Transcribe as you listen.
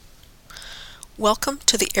Welcome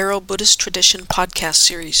to the Arrow Buddhist Tradition podcast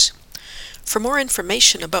series. For more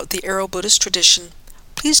information about the Arrow Buddhist tradition,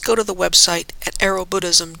 please go to the website at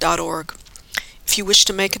arrowbuddhism.org. If you wish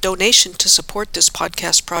to make a donation to support this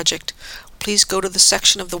podcast project, please go to the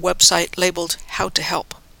section of the website labeled How to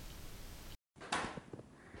Help.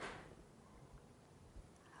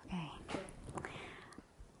 Okay.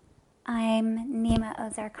 I'm Nima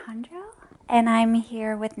Ozarkandro, and I'm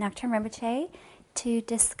here with Ngak'chen Rinpoche to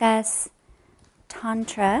discuss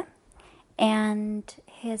Tantra and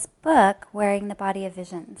his book, Wearing the Body of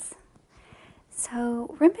Visions.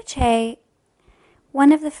 So Rinpoche,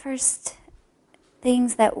 one of the first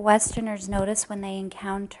things that Westerners notice when they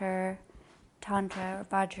encounter Tantra or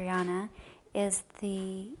Vajrayana is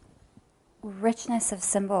the richness of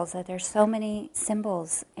symbols, that there's so many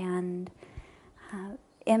symbols and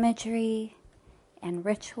imagery and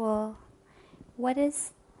ritual. What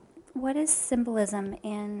is symbolism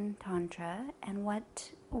in Tantra, and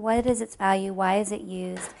what is its value? Why is it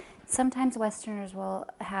used? Sometimes Westerners will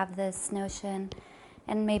have this notion,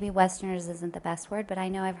 and maybe Westerners isn't the best word, but I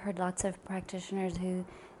know I've heard lots of practitioners who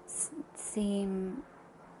seem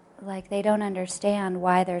like they don't understand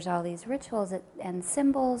why there's all these rituals and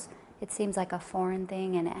symbols. It seems like a foreign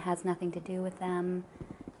thing, and it has nothing to do with them.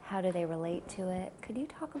 How do they relate to it? Could you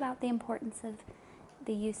talk about the importance of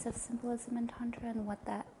the use of symbolism in Tantra and what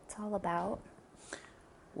that's all about?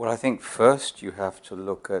 Well, I think first you have to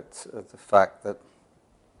look at the fact that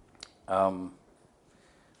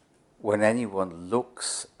when anyone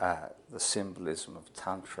looks at the symbolism of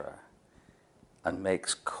Tantra and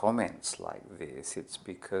makes comments like this, it's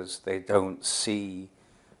because they don't see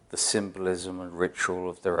the symbolism and ritual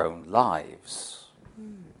of their own lives.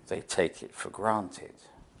 They take it for granted.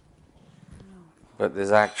 But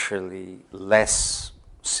there's actually less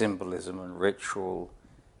symbolism and ritual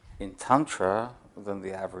in Tantra than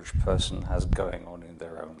the average person has going on in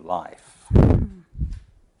their own life.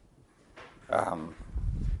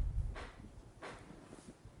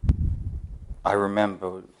 I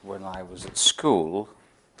remember when I was at school,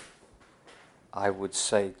 I would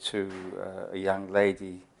say to a young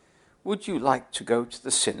lady, "Would you like to go to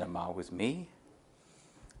the cinema with me?"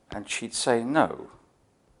 And she'd say no.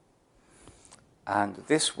 And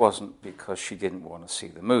this wasn't because she didn't want to see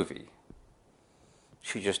the movie.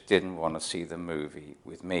 She just didn't want to see the movie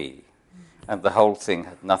with me. And the whole thing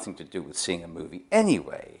had nothing to do with seeing a movie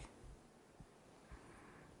anyway.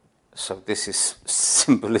 So this is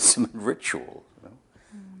symbolism and ritual. You know?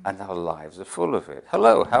 And our lives are full of it.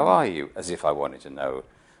 "Hello, how are you?" As if I wanted to know.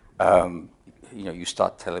 You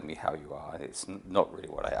start telling me how you are. It's not really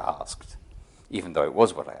what I asked, even though it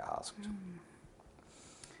was what I asked.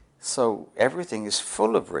 So everything is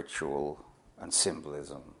full of ritual and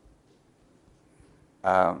symbolism.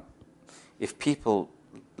 If people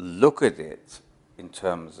look at it in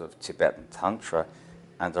terms of Tibetan Tantra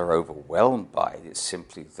and are overwhelmed by it, it's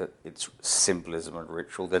simply that it's symbolism and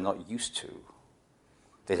ritual they're not used to.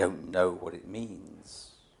 They don't know what it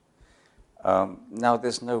means. Now,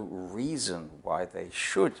 there's no reason why they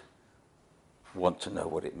should want to know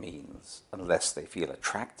what it means unless they feel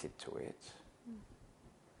attracted to it.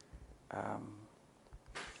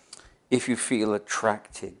 If you feel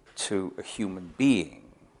attracted to a human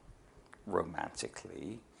being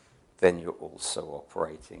romantically, then you're also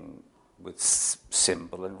operating with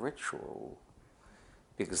symbol and ritual,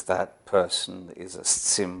 because that person is a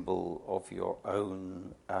symbol of your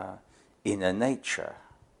own inner nature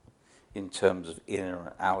in terms of inner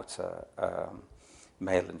and outer,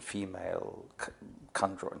 male and female,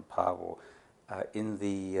 Khandro and Pavo. In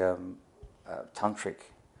the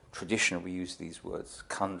tantric tradition, we use these words,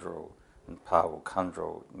 Khandro and Pavo.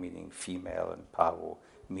 Khandro meaning female and Pavo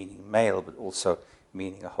meaning male, but also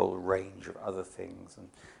meaning a whole range of other things.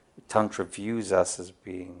 And Tantra views us as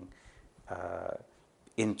being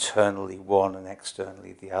internally one and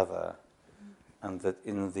externally the other, and that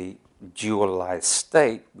in the dualized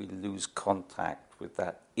state we lose contact with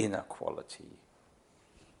that inner quality.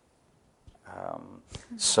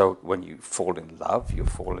 So when you fall in love, you're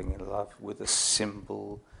falling in love with a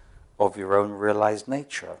symbol of your own realized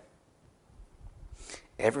nature.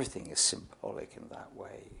 Everything is symbolic in that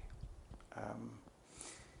way.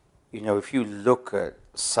 If you look at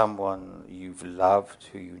someone you've loved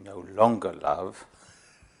who you no longer love,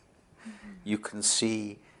 you can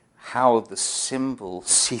see how the symbol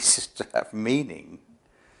ceases to have meaning.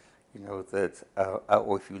 Or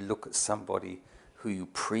if you look at somebody who you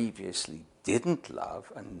previously didn't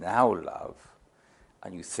love and now love,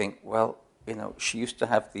 and you think, well, she used to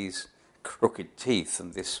have these crooked teeth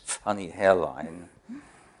and this funny hairline,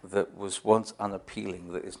 that was once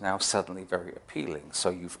unappealing that is now suddenly very appealing. So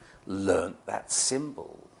you've learnt that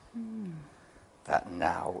symbol. That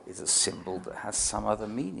now is a symbol that has some other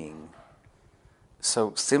meaning.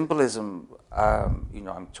 So symbolism,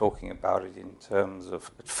 I'm talking about it in terms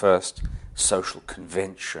of, at first, social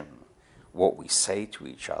convention, what we say to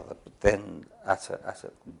each other, but then at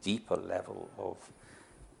a deeper level of,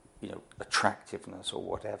 attractiveness or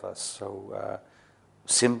whatever. So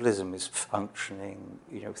symbolism is functioning,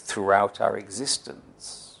 throughout our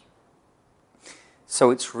existence.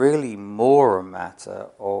 So it's really more a matter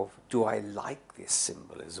of, do I like this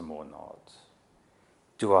symbolism or not?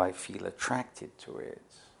 Do I feel attracted to it?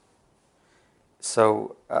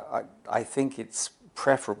 So I think it's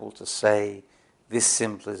preferable to say this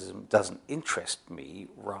symbolism doesn't interest me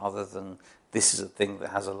rather than this is a thing that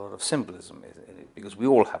has a lot of symbolism in it, because we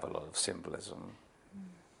all have a lot of symbolism.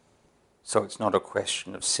 So it's not a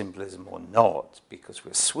question of symbolism or not, because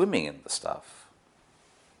we're swimming in the stuff.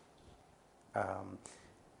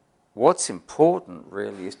 What's important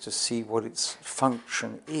really is to see what its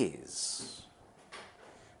function is,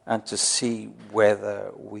 and to see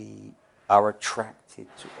whether we are attracted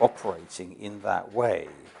to operating in that way.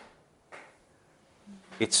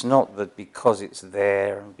 It's not that because it's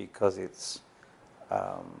there and because it's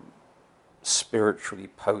spiritually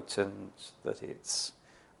potent, that it's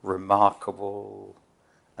remarkable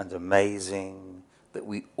and amazing, that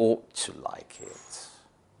we ought to like it.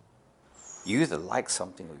 You either like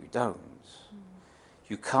something or you don't.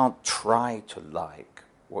 You can't try to like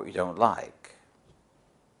what you don't like.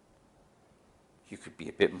 You could be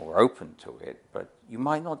a bit more open to it, but you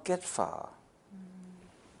might not get far.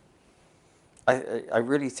 I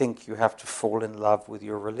really think you have to fall in love with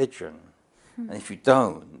your religion. And if you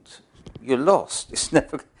don't, you're lost.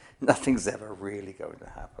 Nothing's ever really going to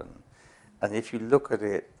happen. And if you look at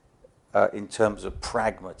it in terms of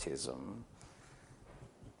pragmatism,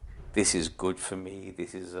 this is good for me,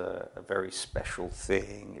 this is a very special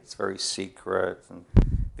thing, it's very secret, and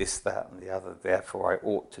this, that, and the other, therefore I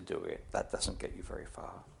ought to do it. That doesn't get you very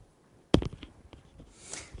far.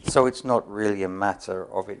 So it's not really a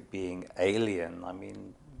matter of it being alien. I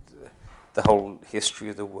mean, the whole history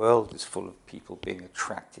of the world is full of people being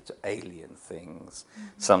attracted to alien things. Mm-hmm.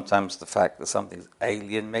 Sometimes the fact that something's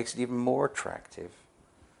alien makes it even more attractive.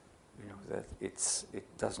 That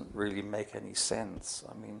it doesn't really make any sense.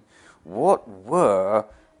 I mean, what were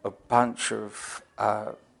a bunch of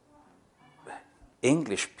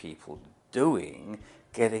English people doing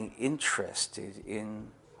getting interested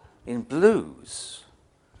in blues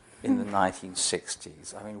in the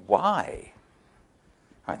 1960s? I mean, why?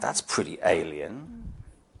 Right, that's pretty alien.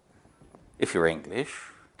 If you're English,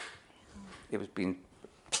 it was being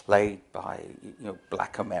played by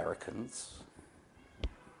black Americans.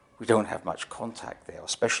 We don't have much contact there,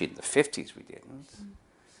 especially in the 50s we didn't.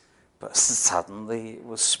 But suddenly it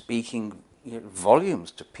was speaking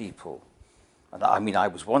volumes to people. And I mean, I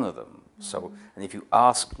was one of them. So, and if you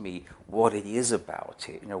ask me what it is about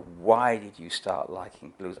it, why did you start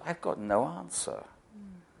liking blues? I've got no answer.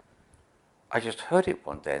 I just heard it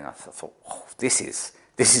one day and I thought, oh, this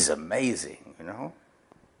is amazing,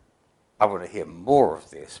 I want to hear more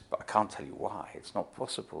of this, but I can't tell you why. It's not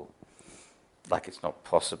possible. Like it's not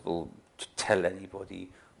possible to tell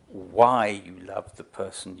anybody why you love the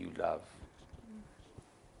person you love.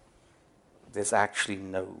 There's actually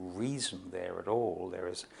no reason there at all. There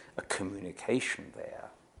is a communication there.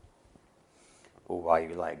 Or why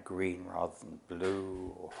you like green rather than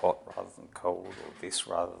blue, or hot rather than cold, or this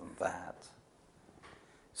rather than that.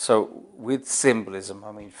 So with symbolism,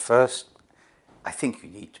 I mean, first, I think you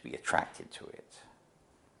need to be attracted to it.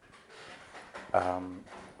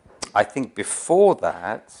 I think before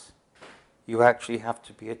that, you actually have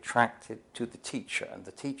to be attracted to the teacher and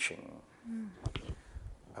the teaching.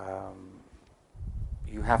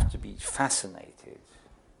 You have to be fascinated.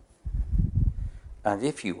 And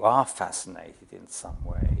if you are fascinated in some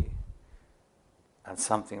way, and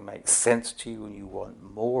something makes sense to you and you want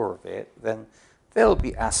more of it, then there'll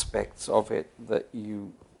be aspects of it that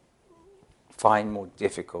you find more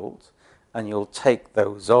difficult, and you'll take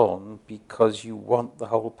those on because you want the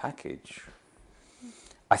whole package.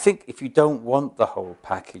 I think if you don't want the whole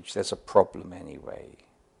package, there's a problem anyway.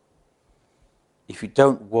 If you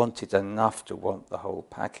don't want it enough to want the whole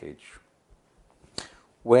package.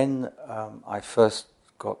 When I first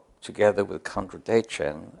got together with Khandra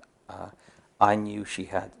Dechen, I knew she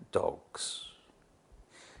had dogs.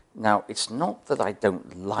 Now, it's not that I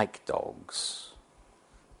don't like dogs.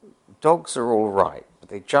 Dogs are all right, but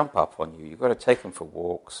they jump up on you. You've got to take them for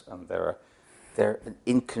walks, and they're an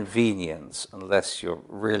inconvenience unless you're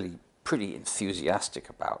really pretty enthusiastic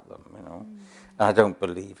about them, you know. And I don't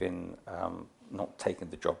believe in not taking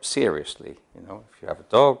the job seriously, you know. If you have a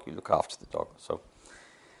dog, you look after the dog. So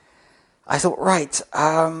I thought, right,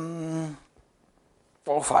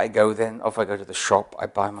 off I go then. Off I go to the shop. I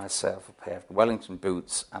buy myself a pair of Wellington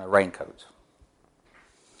boots and a raincoat,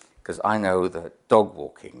 because I know that dog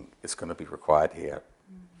walking is going to be required here.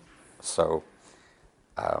 So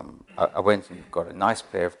I went and got a nice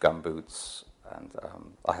pair of gum boots, and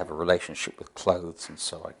I have a relationship with clothes, and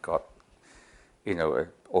so I got, you know, an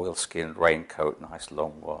oilskin raincoat, nice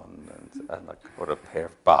long one, and I got a pair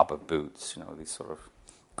of Barbour boots, you know, these sort of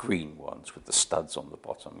green ones with the studs on the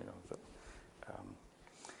bottom, you know, that,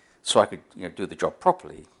 so I could, you know, do the job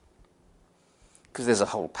properly. Because there's a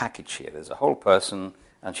whole package here. There's a whole person,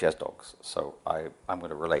 and she has dogs. So I'm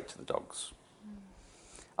going to relate to the dogs.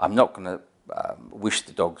 I'm not going to wish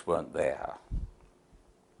the dogs weren't there.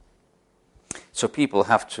 So people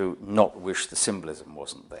have to not wish the symbolism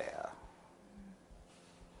wasn't there.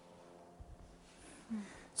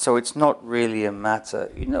 So it's not really a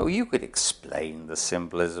matter, you know, you could explain the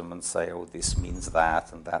symbolism and say, oh, this means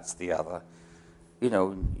that and that's the other. You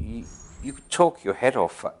know, you could talk your head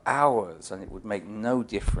off for hours and it would make no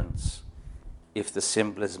difference if the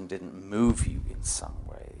symbolism didn't move you in some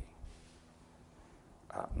way.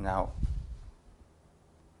 Now,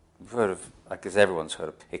 you've heard of, I guess everyone's heard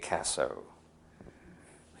of Picasso.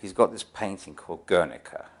 He's got this painting called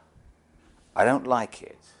Guernica. I don't like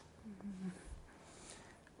it.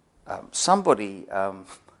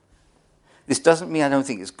 This doesn't mean I don't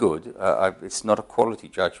think it's good. It's not a quality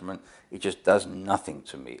judgment. It just does nothing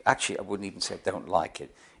to me. Actually, I wouldn't even say I don't like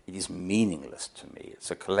it. It is meaningless to me.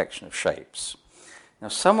 It's a collection of shapes. Now,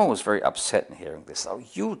 someone was very upset in hearing this. Oh,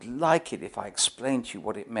 you'd like it if I explained to you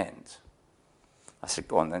what it meant. I said,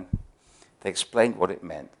 go on then. They explained what it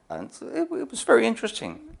meant, and it was very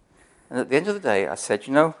interesting. And at the end of the day, I said,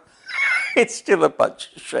 you know, it's still a bunch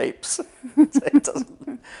of shapes.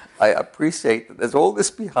 I appreciate that there's all this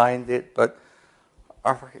behind it, but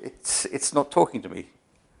it's not talking to me.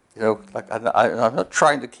 You know, like I'm not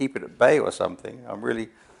trying to keep it at bay or something. I'm really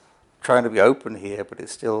trying to be open here, but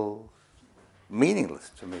it's still meaningless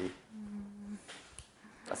to me.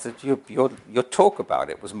 I said, your talk about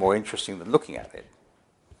it was more interesting than looking at it.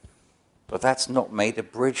 But that's not made a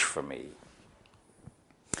bridge for me.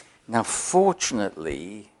 Now,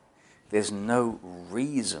 fortunately, there's no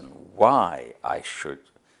reason why I should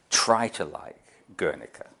try to like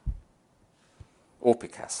Guernica or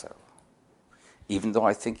Picasso, even though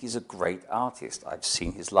I think he's a great artist. I've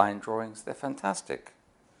seen his line drawings, they're fantastic.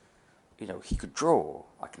 You know, he could draw,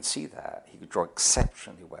 I can see that. He could draw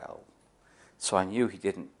exceptionally well. So I knew he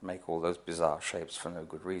didn't make all those bizarre shapes for no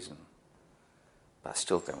good reason. But I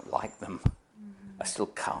still don't like them. I still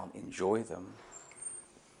can't enjoy them.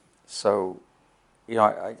 So, you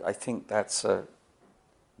know, I think that's a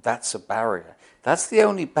barrier. That's the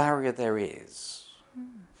only barrier there is.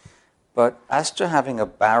 But as to having a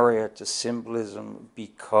barrier to symbolism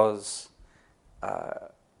because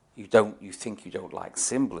you think you don't like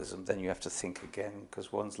symbolism, then you have to think again,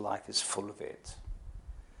 because one's life is full of it,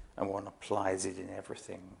 and one applies it in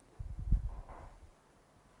everything.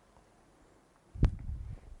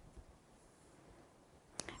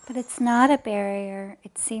 But it's not a barrier.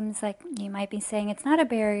 It seems like you might be saying it's not a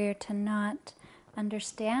barrier to not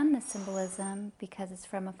understand the symbolism because it's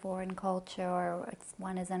from a foreign culture or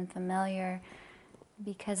one is unfamiliar,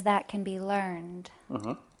 because that can be learned.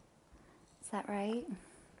 Mm-hmm. Is that right?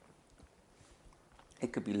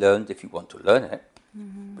 It could be learned if you want to learn it,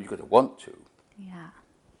 but you've got to want to. Yeah.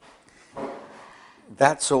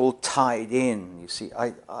 That's all tied in, you see.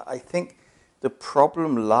 I think the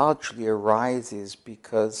problem largely arises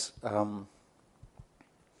because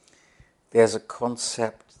there's a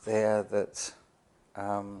concept there that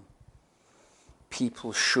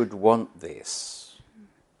people should want this.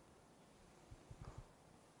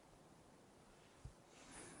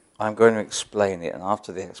 I'm going to explain it, and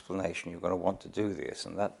after the explanation you're going to want to do this,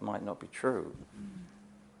 and that might not be true.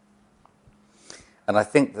 And I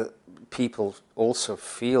think that people also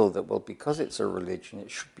feel that, well, because it's a religion,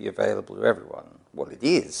 it should be available to everyone. Well, it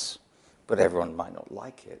is, but everyone might not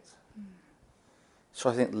like it.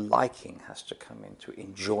 So I think liking has to come into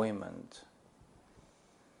enjoyment.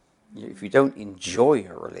 If you don't enjoy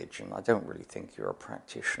your religion, I don't really think you're a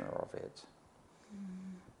practitioner of it.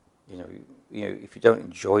 You know, if you don't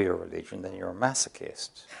enjoy your religion, then you're a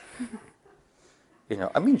masochist. You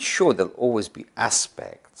know, I mean, sure, there'll always be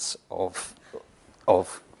aspects of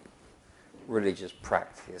religious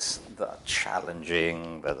practice that are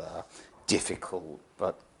challenging, that are difficult,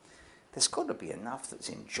 but there's got to be enough that's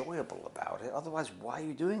enjoyable about it. Otherwise, why are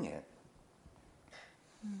you doing it?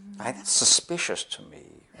 That's suspicious to me,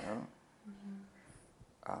 you know.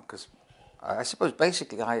 Because I suppose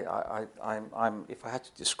basically, I'm. If I had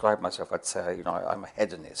to describe myself, I'd say, you know, I'm a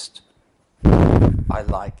hedonist. I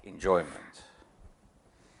like enjoyment,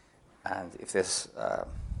 and if there's,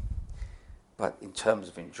 but in terms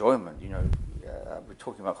of enjoyment, you know, we were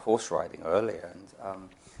talking about horse riding earlier, and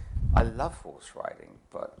I love horse riding,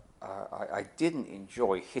 but I didn't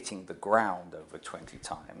enjoy hitting the ground over 20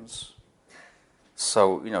 times.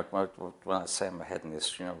 So, you know, when I say I'm a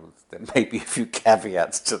hedonist, you know, there may be a few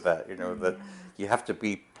caveats to that, you know, that you have to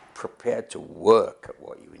be prepared to work at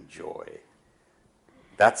what you enjoy.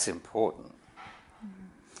 That's important.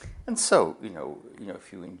 And so, you know,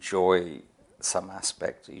 if you enjoy some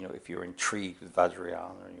aspect, you know, if you're intrigued with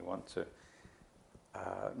Vajrayana and you want to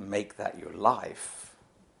make that your life,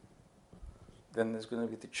 then there's going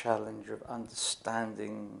to be the challenge of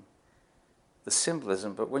understanding the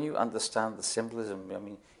symbolism. But when you understand the symbolism, I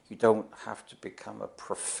mean, you don't have to become a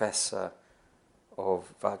professor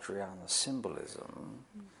of Vajrayana symbolism.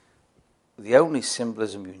 The only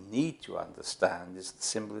symbolism you need to understand is the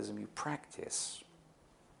symbolism you practice.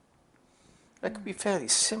 That could be fairly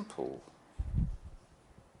simple.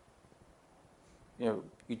 You know,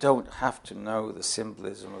 you don't have to know the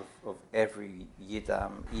symbolism of every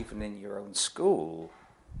yidam, even in your own school.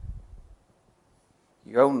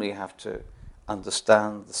 You only have to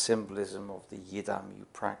understand the symbolism of the yidam you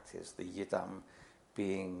practice, the yidam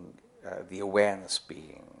being the awareness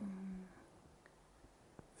being,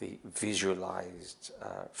 the visualized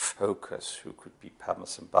focus, who could be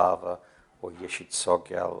Padmasambhava or Yeshit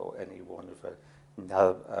Sogyal or any one of a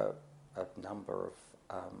number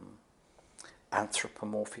of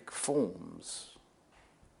anthropomorphic forms.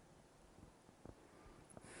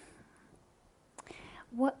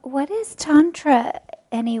 What is Tantra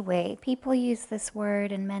anyway? People use this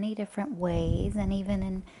word in many different ways, and even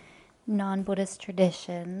in non-Buddhist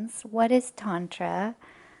traditions. What is Tantra?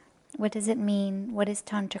 What does it mean? What is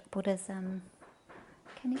Tantric Buddhism?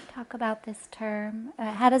 Can you talk about this term?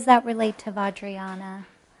 How does that relate to Vajrayana?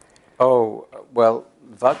 Oh, well,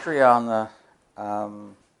 Vajrayana,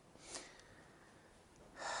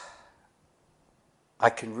 I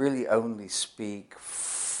can really only speak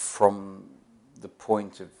from the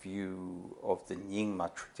point of view of the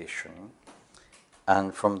Nyingma tradition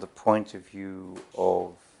and from the point of view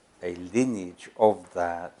of a lineage of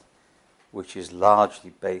that which is largely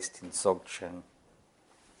based in Dzogchen.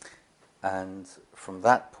 And from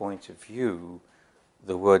that point of view,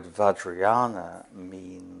 the word Vajrayana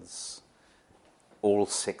means all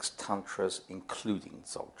 6 tantras, including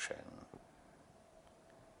Dzogchen.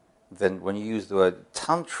 Then when you use the word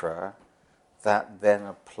tantra, that then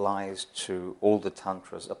applies to all the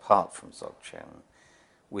tantras apart from Dzogchen.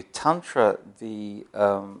 With tantra, the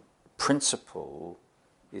principle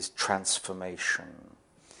is transformation.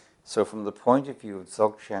 So from the point of view of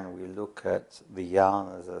Dzogchen, we look at the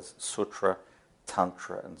yanas as sutra,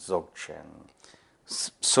 tantra, and Dzogchen.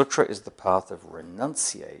 Sutra is the path of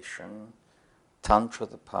renunciation, tantra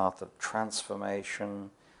the path of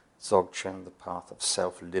transformation, Dzogchen the path of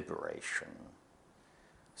self-liberation.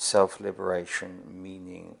 Self-liberation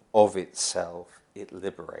meaning of itself, it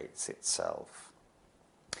liberates itself.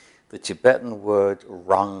 The Tibetan word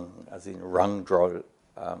rang, as in rangdrol,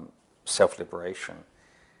 self-liberation,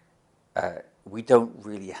 we don't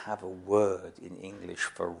really have a word in English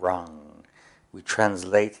for rang. We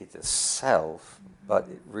translate it as self, but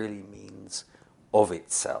it really means of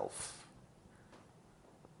itself.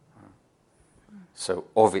 So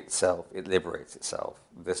of itself, it liberates itself.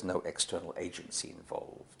 There's no external agency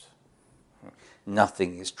involved.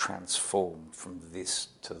 Nothing is transformed from this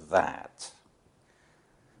to that.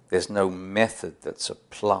 There's no method that's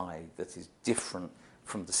applied that is different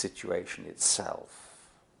from the situation itself.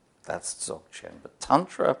 That's Dzogchen. But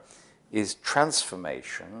Tantra is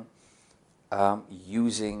transformation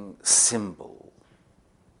using symbol.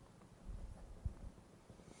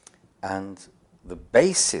 And the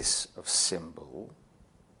basis of symbol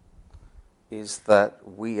is that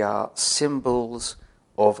we are symbols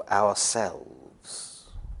of ourselves.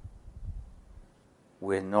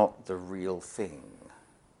 We're not the real thing.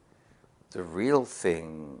 The real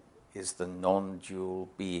thing is the non-dual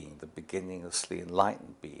being, the beginninglessly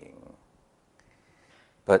enlightened being.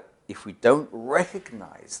 But if we don't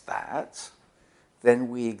recognize that, then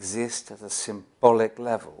we exist at a symbolic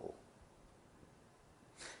level.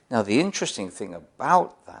 Now, the interesting thing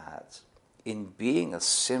about that, in being a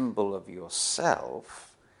symbol of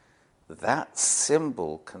yourself, that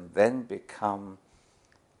symbol can then become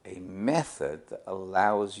a method that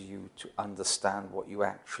allows you to understand what you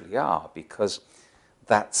actually are, because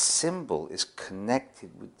that symbol is connected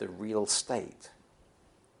with the real state.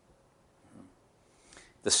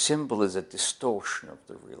 The symbol is a distortion of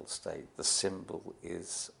the real state. The symbol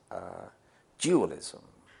is dualism.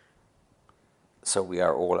 So we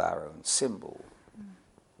are all our own symbol.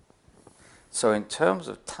 So in terms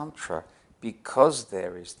of Tantra, because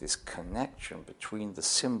there is this connection between the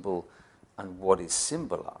symbol and what is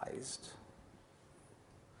symbolized,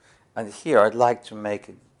 and here I'd like to make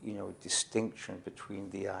a distinction between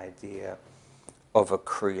the idea of a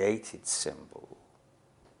created symbol,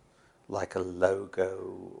 like a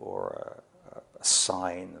logo or a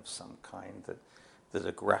sign of some kind that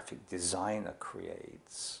a graphic designer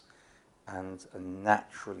creates, and a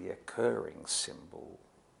naturally occurring symbol.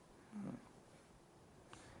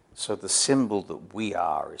 So the symbol that we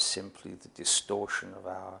are is simply the distortion of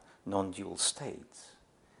our non-dual state.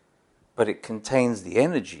 But it contains the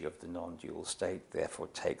energy of the non-dual state, therefore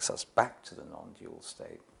takes us back to the non-dual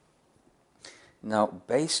state. Now,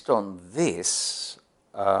 based on this,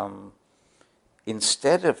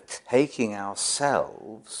 instead of taking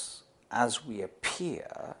ourselves as we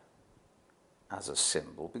appear as a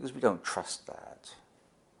symbol, because we don't trust that.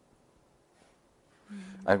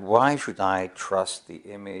 And why should I trust the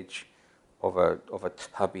image of a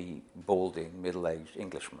tubby, balding, middle-aged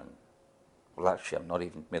Englishman? Well, actually, I'm not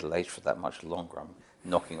even middle-aged for that much longer. I'm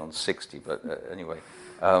knocking on 60, but anyway,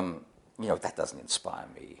 that doesn't inspire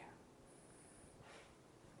me.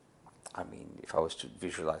 I mean, if I was to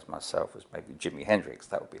visualize myself as maybe Jimi Hendrix,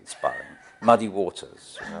 that would be inspiring. Muddy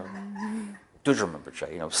Waters, Dudra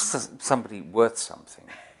Rinpoche, somebody worth something.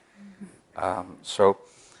 So,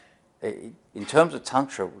 in terms of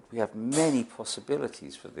Tantra, we have many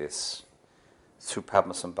possibilities for this through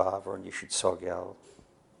Padmasambhava and Yeshud Sogyal.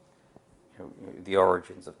 The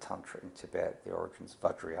origins of Tantra in Tibet, the origins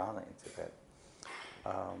of Vajrayana in Tibet.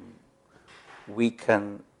 We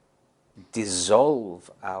can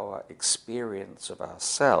dissolve our experience of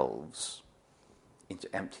ourselves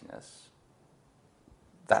into emptiness.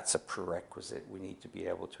 That's a prerequisite. We need to be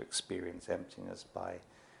able to experience emptiness by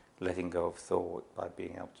letting go of thought, by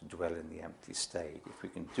being able to dwell in the empty state. If we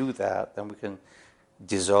can do that, then we can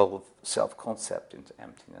dissolve self-concept into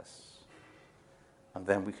emptiness. And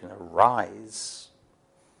then we can arise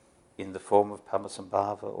in the form of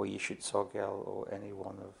Padmasambhava or Yeshud Sogyal or any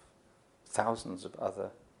one of thousands of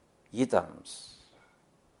other yidams.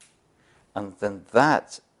 And then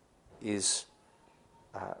that is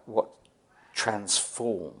what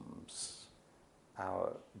transforms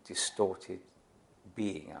our distorted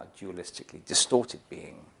being, our dualistically distorted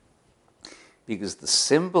being. Because the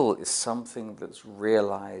symbol is something that's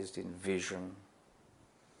realized in vision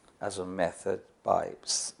as a method by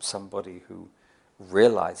somebody who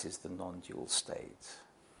realizes the non-dual state.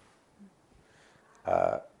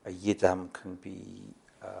 A yidam can be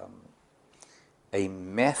a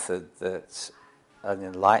method that an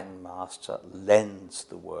enlightened master lends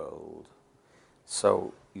the world.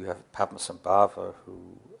 So you have Padmasambhava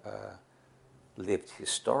who lived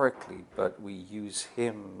historically, but we use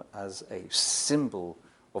him as a symbol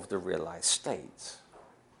of the realized state,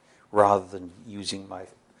 rather than using my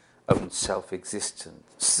own self-existent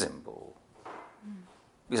symbol,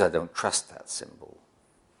 because I don't trust that symbol.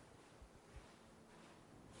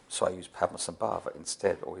 So I use Padmasambhava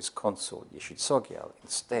instead, or his consort Yeshud Sogyal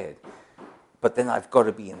instead. But then I've got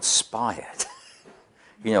to be inspired.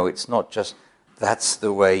 It's not just that's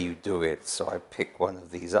the way you do it. So I pick one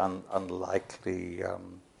of these unlikely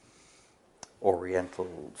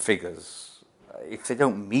Oriental figures. If they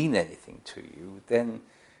don't mean anything to you, then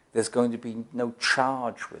there's going to be no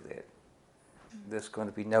charge with it. There's going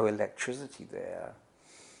to be no electricity there.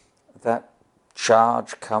 That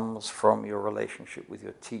charge comes from your relationship with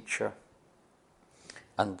your teacher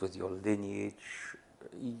and with your lineage.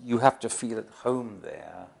 You have to feel at home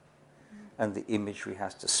there, and the imagery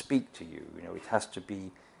has to speak to you. It has to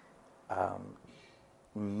be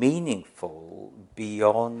meaningful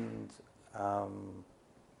beyond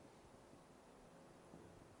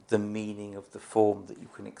the meaning of the form that you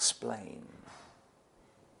can explain.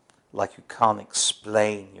 Like you can't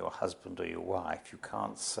explain your husband or your wife. You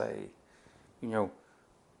can't say,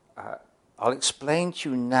 I'll explain to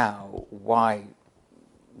you now why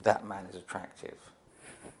that man is attractive.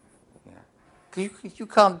 Yeah. You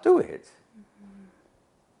can't do it.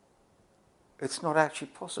 It's not actually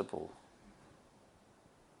possible.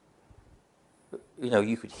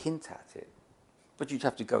 You could hint at it, but you'd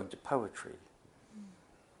have to go into poetry.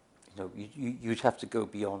 You'd have to go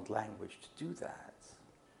beyond language to do that.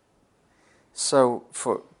 So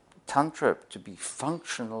for Tantra, to be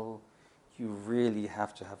functional, you really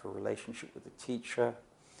have to have a relationship with the teacher.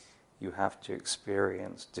 You have to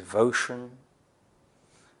experience devotion.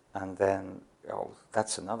 And then,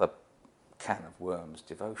 that's another can of worms,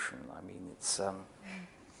 devotion. I mean,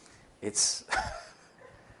 it's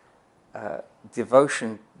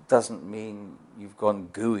devotion doesn't mean you've gone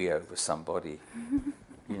gooey over somebody,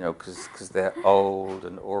 because they're old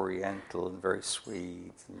and oriental and very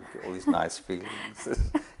sweet, and you get all these nice feelings. It's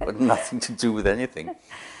got nothing to do with anything.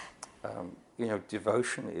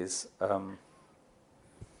 Devotion is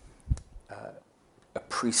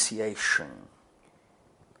appreciation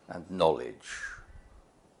and knowledge.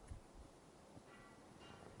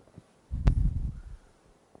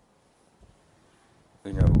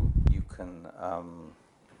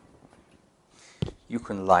 You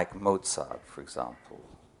can like Mozart, for example.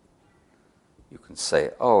 You can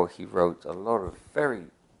say, oh, he wrote a lot of very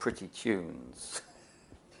pretty tunes.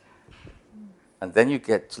 And then you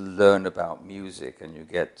get to learn about music and you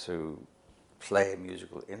get to play a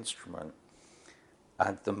musical instrument.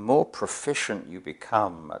 And the more proficient you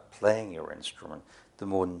become at playing your instrument, the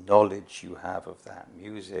more knowledge you have of that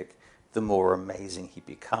music, the more amazing he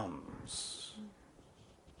becomes.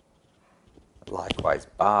 Likewise,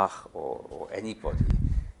 Bach or anybody,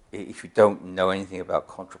 if you don't know anything about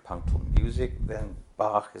contrapuntal music, then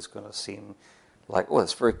Bach is going to seem like, oh,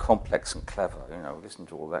 it's very complex and clever, listen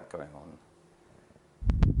to all that going on.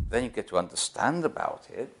 Then you get to understand about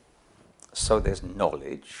it, so there's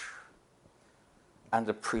knowledge and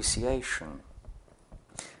appreciation.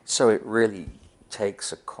 So it really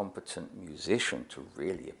takes a competent musician to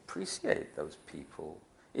really appreciate those people.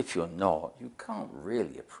 If you're not, you can't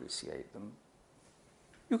really appreciate them.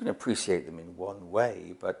 You can appreciate them in one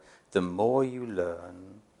way, but the more you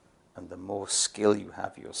learn and the more skill you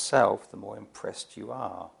have yourself, the more impressed you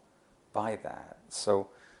are by that. So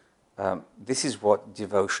this is what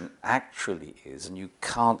devotion actually is, and you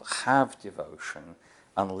can't have devotion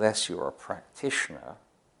unless you're a practitioner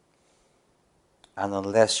and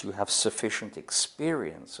unless you have sufficient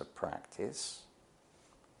experience of practice.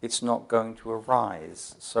 It's not going to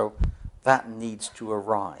arise. So that needs to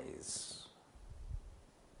arise.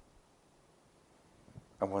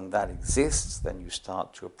 And when that exists, then you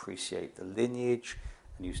start to appreciate the lineage,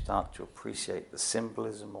 and you start to appreciate the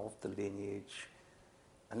symbolism of the lineage,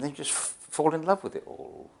 and then you just fall in love with it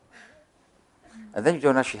all. And then you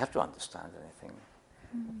don't actually have to understand anything.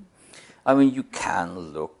 I mean, you can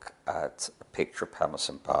look at a picture of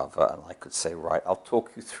Padmasambhava, and I could say, right, I'll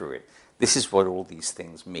talk you through it. This is what all these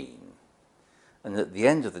things mean. And at the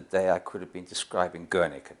end of the day, I could have been describing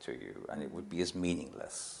Guernica to you, and it would be as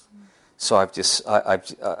meaningless. So I've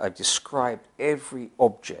described every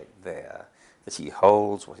object there that he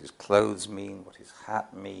holds, what his clothes mean, what his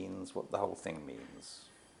hat means, what the whole thing means.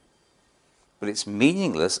 But it's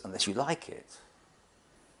meaningless unless you like it.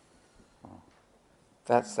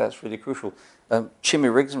 That's really crucial.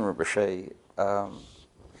 Chimmy-Riggs Rinpoche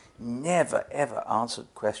never ever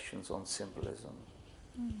answered questions on symbolism.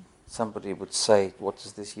 Somebody would say, "What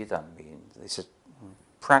does this yidam mean?" They said,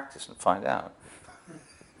 "Practice and find out."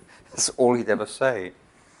 That's all he'd ever say.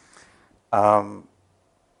 In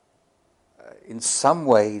some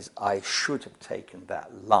ways, I should have taken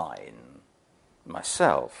that line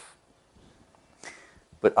myself.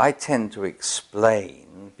 But I tend to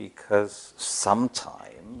explain because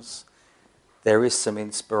sometimes there is some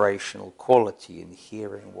inspirational quality in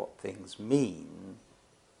hearing what things mean,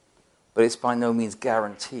 but it's by no means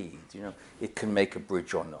guaranteed. It can make a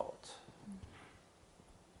bridge or not.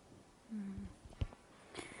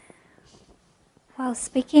 Well,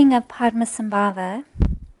 speaking of Padmasambhava,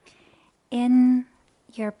 in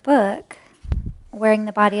your book, Wearing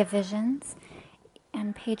the Body of Visions,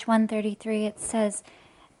 on page 133, it says,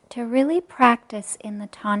 to really practice in the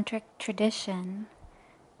tantric tradition,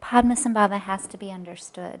 Padmasambhava has to be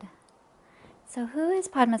understood. So who is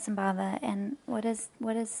Padmasambhava, and what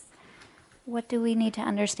do we need to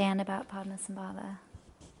understand about Padmasambhava?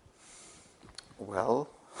 Well,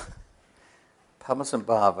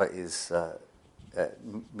 Padmasambhava is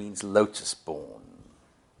means lotus born,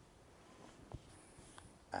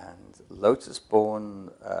 and lotus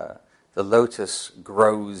born. The lotus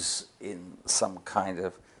grows in some kind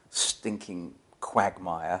of stinking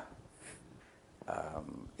quagmire.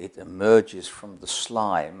 It emerges from the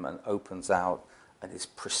slime and opens out and is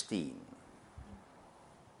pristine.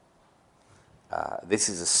 This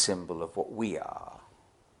is a symbol of what we are.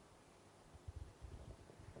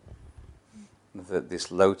 That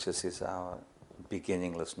this lotus is our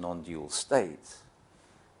beginningless non-dual state,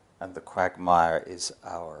 and the quagmire is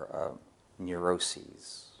our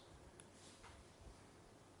neuroses.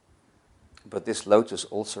 But this lotus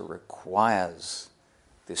also requires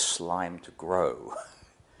this slime to grow.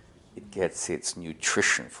 It gets its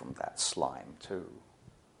nutrition from that slime too.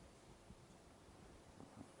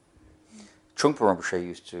 Trungpa Rinpoche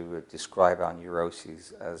used to describe our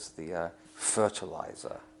neuroses as the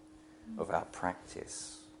fertilizer of our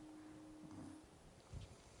practice.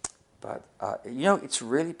 But, it's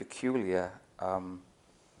really peculiar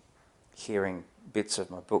hearing bits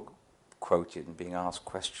of my book quoted and being asked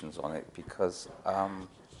questions on it, because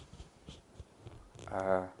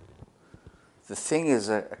the thing is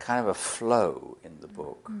a kind of a flow in the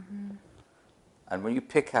book. Mm-hmm. And when you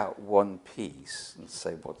pick out one piece and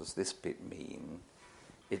say, what does this bit mean?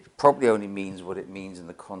 It probably only means what it means in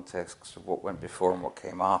the context of what went before and what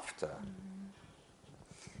came after. Mm-hmm.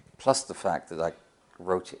 Plus the fact that I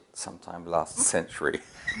wrote it sometime last century.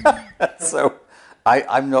 So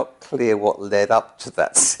I'm not clear what led up to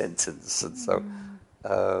that sentence. And so,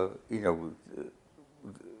 there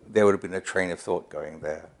would have been a train of thought going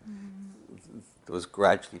there. Mm-hmm. That was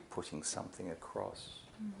gradually putting something across.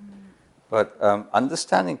 Mm-hmm. But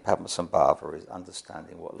understanding Padmasambhava is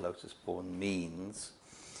understanding what Lotus Born means.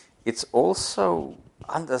 It's also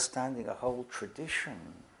understanding a whole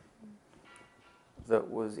tradition that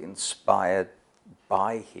was inspired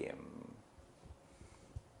by him.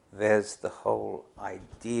 There's the whole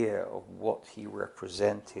idea of what he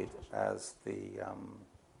represented as the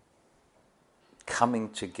coming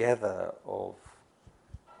together of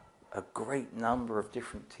a great number of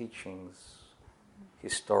different teachings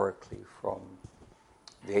historically from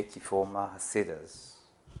the 84 Mahasiddhas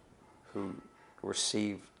who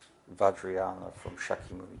received Vajrayana from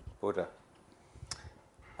Shakyamuni Buddha.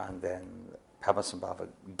 And then Padmasambhava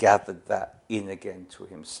gathered that in again to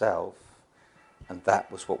himself, and that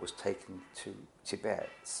was what was taken to Tibet.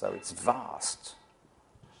 So it's vast.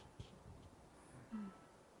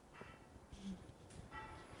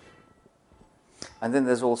 And then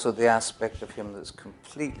there's also the aspect of him that's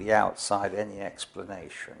completely outside any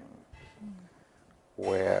explanation,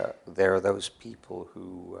 where there are those people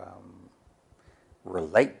who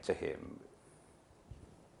relate to him,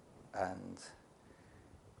 and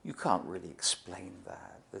you can't really explain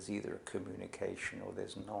that. There's either a communication or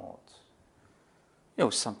there's not.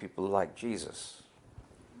 Some people like Jesus,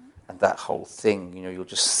 and that whole thing, you'll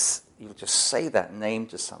just say that name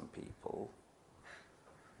to some people.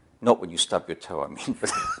 Not when you stub your toe, I mean,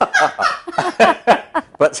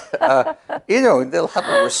 but they'll have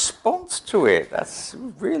a response to it. That's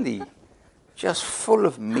really just full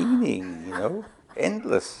of meaning,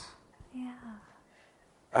 endless.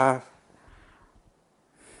 Yeah.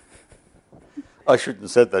 I shouldn't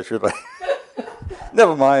have said that, should I?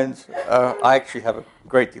 Never mind. I actually have a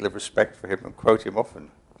great deal of respect for him and quote him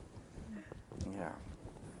often. Yeah.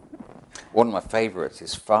 One of my favorites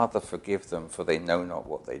is, Father, forgive them, for they know not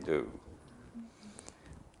what they do.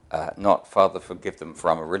 Not, Father, forgive them, for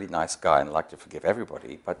I'm a really nice guy and like to forgive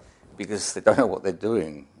everybody, but because they don't know what they're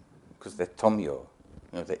doing, because they're tomyo,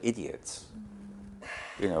 they're idiots.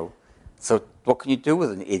 So what can you do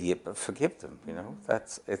with an idiot but forgive them?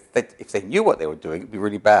 That's if they knew what they were doing, it'd be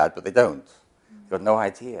really bad, but they don't. They've got no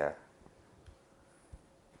idea.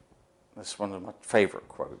 That's one of my favorite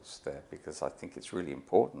quotes there, because I think it's really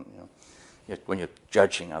important. When you're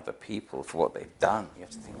judging other people for what they've done, you have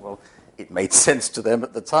to think, well, it made sense to them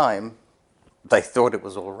at the time. They thought it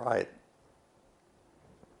was all right.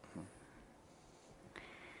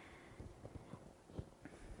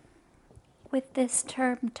 With this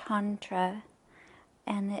term Tantra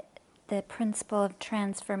and the principle of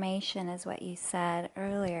transformation is what you said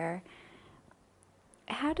earlier,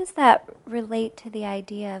 how does that relate to the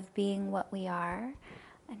idea of being what we are?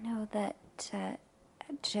 I know that,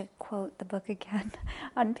 to quote the book again,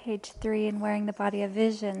 on page 3 in Wearing the Body of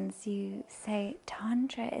Visions, you say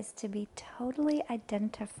Tantra is to be totally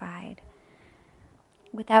identified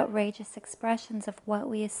with outrageous expressions of what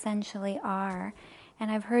we essentially are.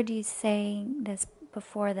 And I've heard you saying this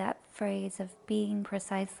before, that phrase of being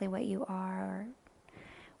precisely what you are.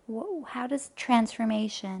 How does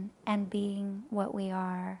transformation and being what we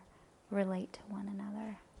are relate to one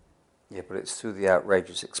another? Yeah, but it's through the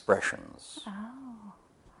outrageous expressions. Oh.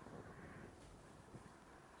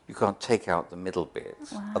 You can't take out the middle bit,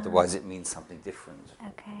 Wow. Otherwise it means something different.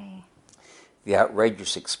 Okay. The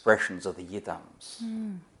outrageous expressions are the yidams.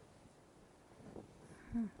 Mm.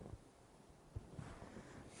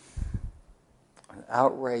 An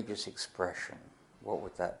outrageous expression, what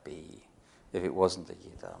would that be if it wasn't a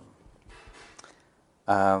yidam?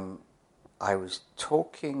 I was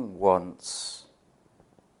talking once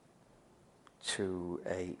to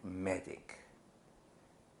a medic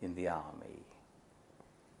in the army,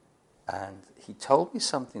 And he told me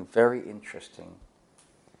something very interesting,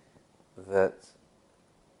 that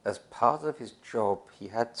as part of his job, he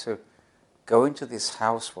had to go into this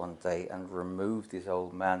house one day and remove this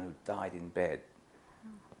old man who died in bed.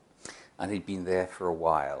 And he'd been there for a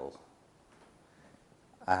while.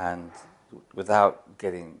 And without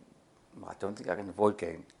getting, I don't think I can avoid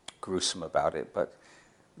getting gruesome about it, but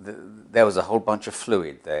there was a whole bunch of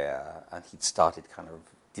fluid there, and he'd started kind of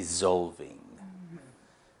dissolving.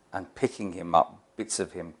 And picking him up, bits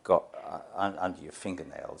of him got under your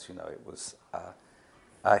fingernails, you know, it was...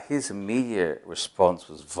 his immediate response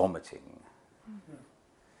was vomiting.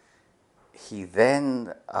 He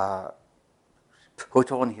then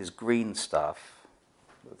put on his green stuff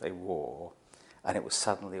that they wore, and it was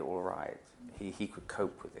suddenly all right. He could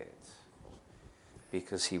cope with it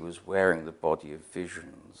because he was wearing the body of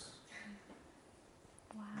visions.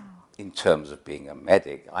 Wow. In terms of being a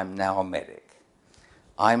medic, I'm now a medic.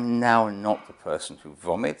 I'm now not the person who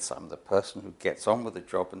vomits, I'm the person who gets on with the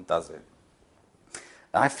job and does it.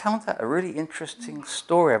 And I found that a really interesting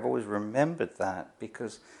story. I've always remembered that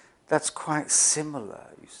because that's quite similar,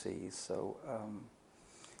 you see. So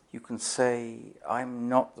you can say, I'm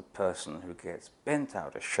not the person who gets bent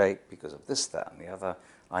out of shape because of this, that, and the other.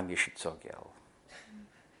 I'm Yeshit Tzogyal.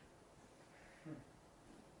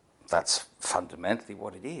 That's fundamentally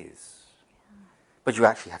what it is. But you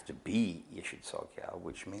actually have to be Yeshit Tzogyal,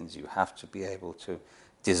 which means you have to be able to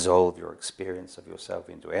dissolve your experience of yourself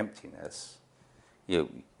into emptiness.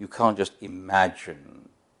 You can't just imagine,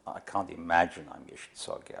 I can't imagine I'm Yeshit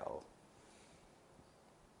Tzogyal.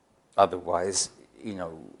 Otherwise, you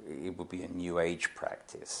know, it would be a New Age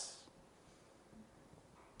practice.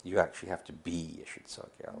 You actually have to be Yeshit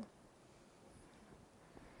Tzogyal.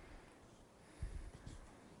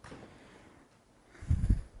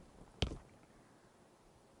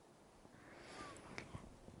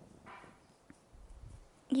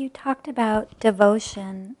 You talked about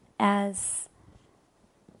devotion as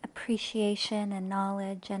appreciation and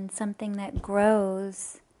knowledge and something that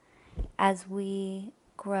grows as we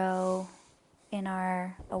grow in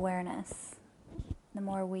our awareness. The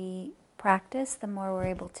more we practice, the more we're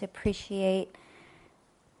able to appreciate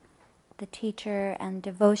the teacher, and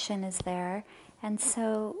devotion is there. And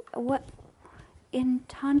so what in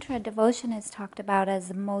Tantra, devotion is talked about as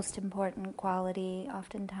the most important quality.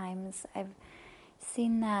 Oftentimes I've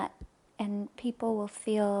seen that, and people will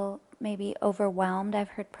feel maybe overwhelmed. I've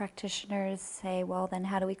heard practitioners say, well, then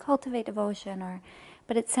how do we cultivate devotion?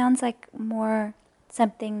 But it sounds like more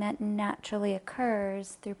something that naturally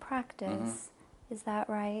occurs through practice. Mm-hmm. Is that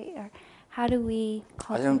right? Or how do we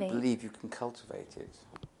cultivate? I don't believe you can cultivate it.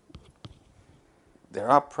 There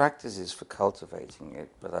are practices for cultivating it,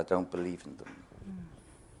 but I don't believe in them.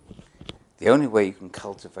 The only way you can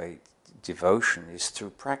cultivate devotion is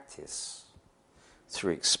through practice,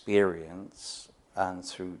 through experience, and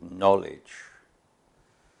through knowledge.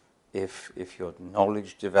 If your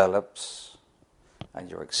knowledge develops and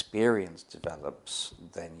your experience develops,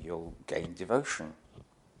 then you'll gain devotion.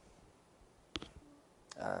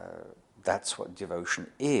 That's what devotion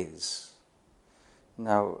is.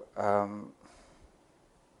 Now,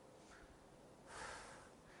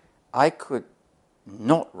 I could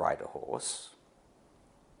not ride a horse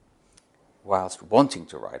whilst wanting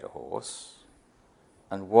to ride a horse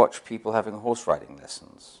and watch people having horse riding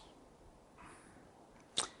lessons.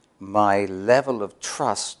 My level of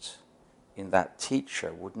trust in that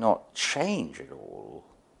teacher would not change at all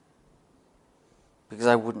because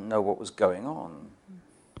I wouldn't know what was going on.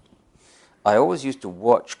 I always used to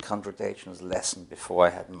watch Khandra Dechen's lesson before I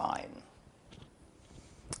had mine.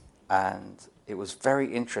 And it was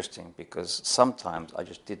very interesting because sometimes I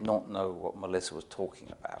just did not know what Melissa was talking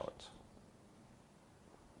about.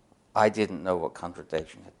 I didn't know what Khandra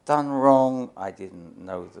Dechen had done wrong. I didn't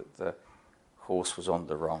know that the horse was on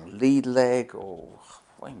the wrong lead leg, or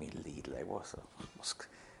what do you mean lead leg?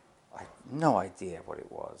 I had no idea what it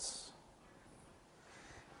was.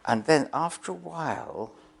 And then after a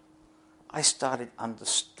while, I started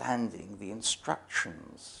understanding the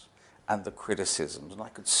instructions and the criticisms, and I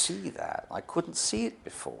could see that. I couldn't see it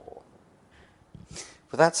before.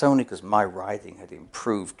 But that's only because my riding had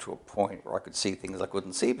improved to a point where I could see things I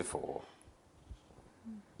couldn't see before.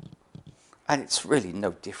 And it's really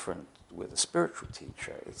no different with a spiritual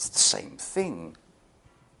teacher. It's the same thing,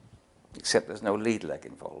 except there's no lead leg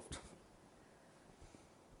involved.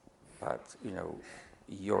 But, you know,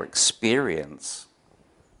 your experience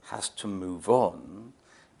has to move on,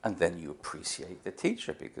 and then you appreciate the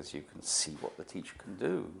teacher because you can see what the teacher can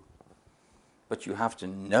do. But you have to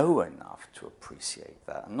know enough to appreciate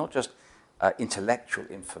that, and not just intellectual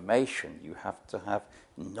information, you have to have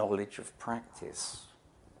knowledge of practice.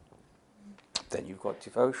 Then you've got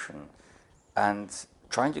devotion. And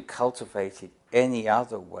trying to cultivate it any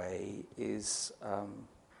other way is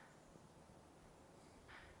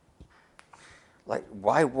like,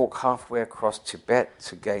 why walk halfway across Tibet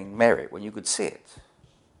to gain merit when you could sit?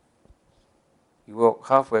 You walk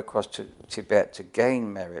halfway across to Tibet to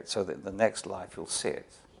gain merit so that in the next life you'll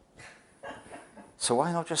sit. So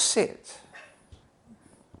why not just sit?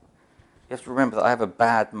 You have to remember that I have a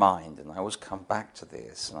bad mind, and I always come back to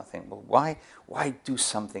this, and I think, well, why do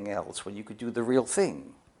something else when you could do the real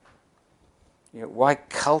thing? You know, why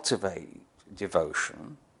cultivate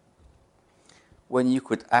devotion when you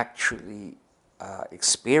could actually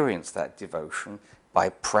experience that devotion by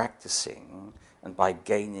practicing and by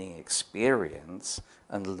gaining experience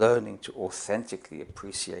and learning to authentically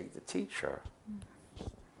appreciate the teacher?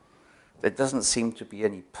 There doesn't seem to be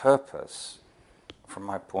any purpose, from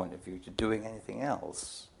my point of view, to doing anything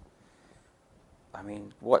else. I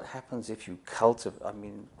mean, what happens if you cultivate? I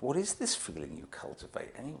mean, what is this feeling you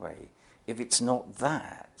cultivate anyway, if it's not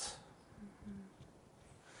that? Mm-hmm.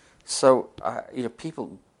 So,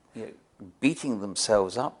 people beating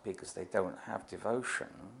themselves up because they don't have devotion.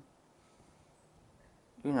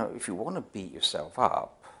 If you want to beat yourself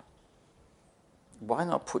up, why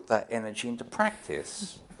not put that energy into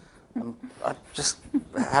practice? And just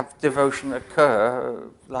have devotion occur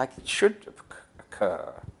like it should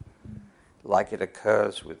occur, like it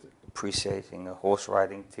occurs with appreciating a horse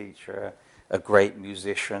riding teacher, a great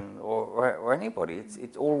musician, or anybody.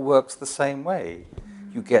 It all works the same way.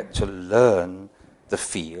 You get to learn the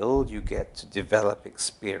field, you get to develop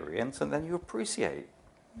experience, and then you appreciate.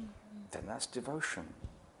 Then that's devotion.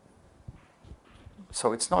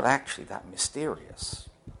 So it's not actually that mysterious.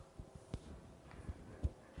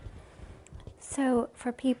 So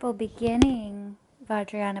for people beginning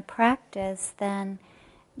Vajrayana practice, then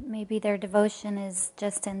maybe their devotion is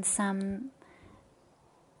just in some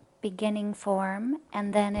beginning form,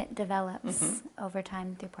 and then it develops over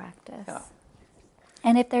time through practice. Yeah.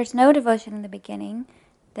 And if there's no devotion in the beginning,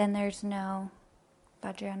 then there's no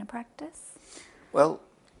Vajrayana practice? Well,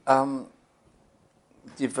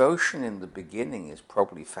 devotion in the beginning is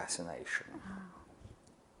probably fascination.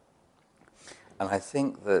 And I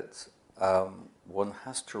think that one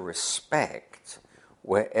has to respect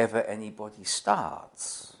wherever anybody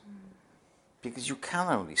starts. Because you can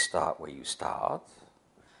only start where you start.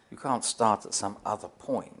 You can't start at some other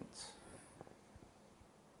point.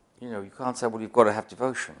 You can't say, well, you've got to have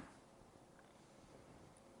devotion.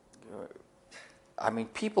 I mean,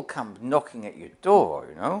 people come knocking at your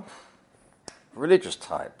door, religious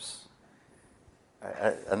types.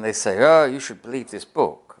 And they say, oh, you should believe this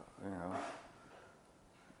book,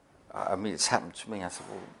 I mean, it's happened to me. I said,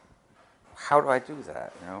 well, how do I do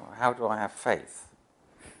that? How do I have faith?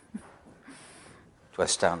 Do I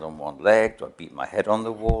stand on one leg? Do I beat my head on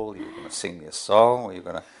the wall? Are you going to sing me a song? Or are you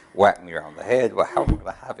going to whack me around the head? Well, how am I going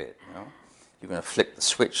to have it? You're going to flick the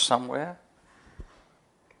switch somewhere?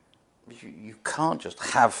 You can't just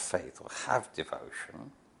have faith or have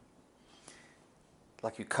devotion.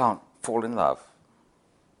 Like you can't fall in love.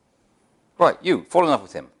 Right, you, fall in love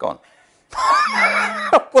with him. Go on.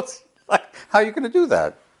 How are you going to do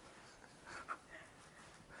that?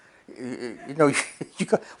 You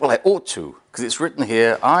go, well, I ought to, because it's written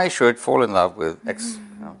here, I should fall in love with X.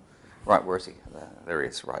 Right, where is he? There he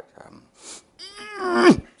is, right.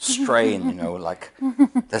 Strain,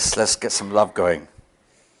 let's get some love going.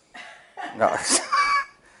 No,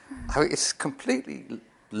 it's completely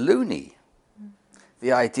loony,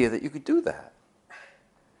 the idea that you could do that.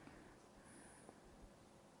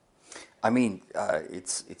 I mean, I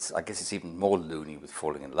guess it's even more loony with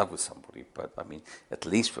falling in love with somebody, but I mean, at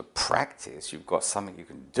least for practice, you've got something you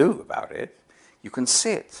can do about it. You can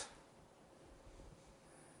sit.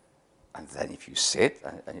 And then if you sit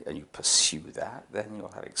and you pursue that, then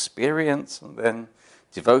you'll have experience, and then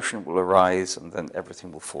devotion will arise, and then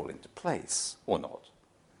everything will fall into place, or not.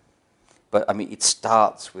 But I mean, it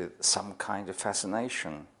starts with some kind of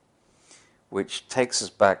fascination, which takes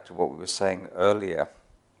us back to what we were saying earlier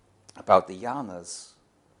about the yanas.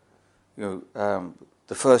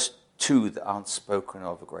 The first two that aren't spoken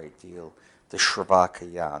of a great deal, the Shravaka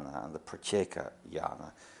yana and the Pratyeka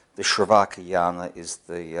yana. The Shravaka yana is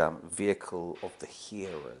the vehicle of the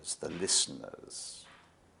hearers, the listeners.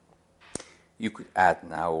 You could add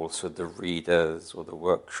now also the readers or the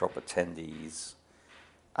workshop attendees.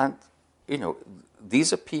 And,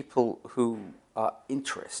 these are people who are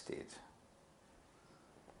interested,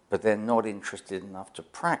 but they're not interested enough to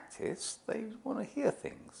practice. They want to hear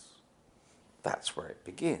things. That's where it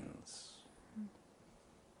begins.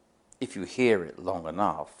 if you hear it long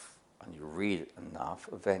enough and you read it enough,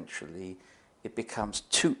 eventually it becomes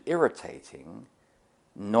too irritating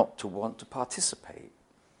not to want to participate.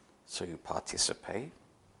 So you participate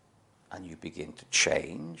and you begin to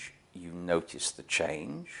change. You notice the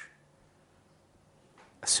change.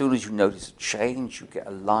 As soon as you notice a change, you get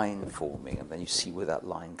a line forming, and then you see where that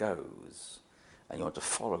line goes. And you want to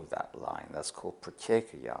follow that line. That's called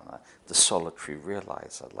pratyeka, the solitary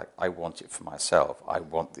realizer. Like, I want it for myself. I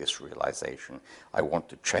want this realization. I want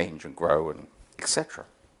to change and grow, and etc.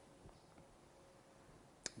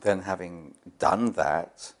 Then having done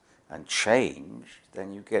that and changed,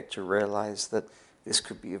 then you get to realize that this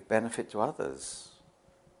could be of benefit to others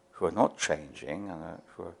who are not changing and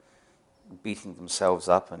who are beating themselves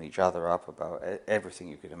up and each other up about everything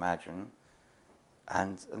you could imagine.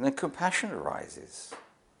 And then compassion arises.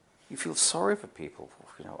 You feel sorry for people.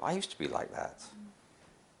 You know, I used to be like that.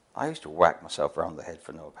 I used to whack myself around the head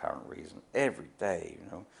for no apparent reason every day, you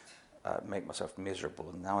know, make myself miserable,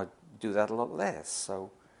 and now I do that a lot less.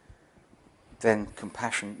 So then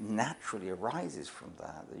compassion naturally arises from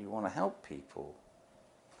that you want to help people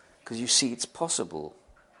because you see it's possible.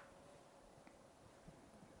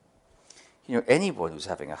 You know, anyone who's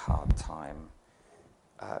having a hard time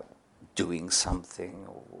doing something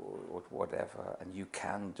or whatever, and you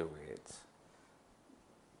can do it,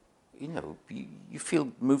 you know, you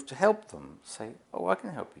feel moved to help them. Say, oh, I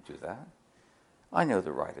can help you do that. I know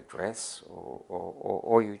the right address,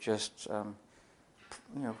 or you just, you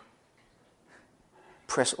know,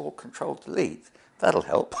 press Alt Control Delete. That'll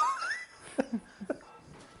help.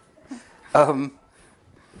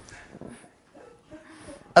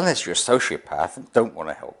 Unless you're a sociopath and don't want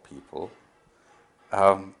to help people,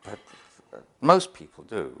 but most people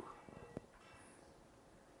do.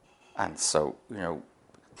 And so, you know,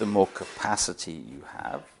 the more capacity you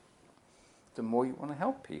have, the more you want to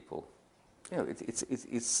help people. You know,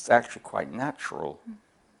 it's actually quite natural.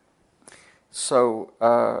 So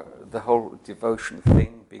the whole devotion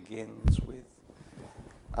thing begins with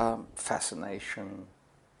fascination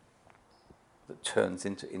that turns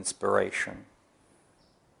into inspiration.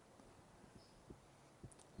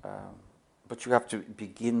 But you have to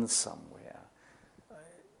begin somewhere.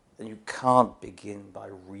 And you can't begin by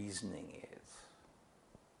reasoning it,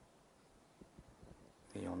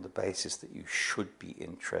 you know, on the basis that you should be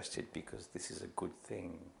interested because this is a good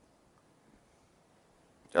thing.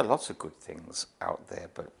 There are lots of good things out there,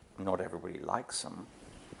 but not everybody likes them.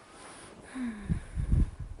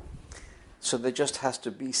 So there just has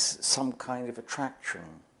to be some kind of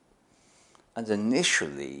attraction. And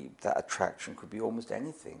initially, that attraction could be almost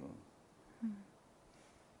anything.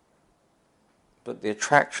 But the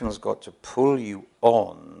attraction's got to pull you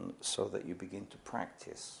on so that you begin to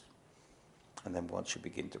practice. And then once you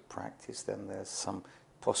begin to practice, then there's some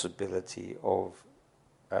possibility of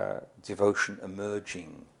devotion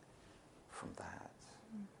emerging from that.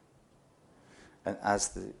 And as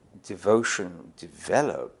the devotion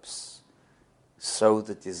develops, so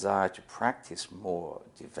the desire to practice more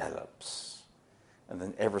develops. And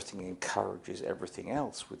then everything encourages everything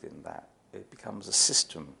else within that. It becomes a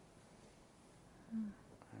system.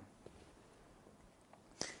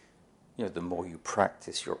 You know, the more you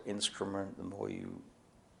practice your instrument, the more you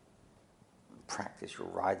practice your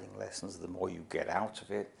riding lessons, the more you get out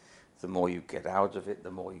of it. The more you get out of it,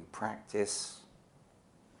 the more you practice.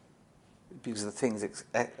 Because the thing's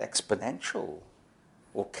exponential,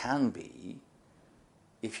 or can be,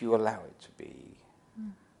 if you allow it to be.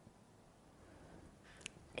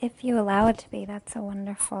 If you allow it to be, that's a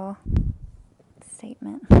wonderful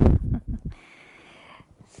statement.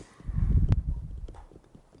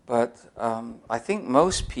 But I think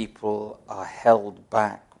most people are held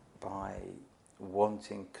back by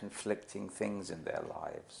wanting conflicting things in their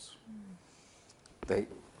lives. They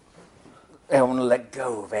want to let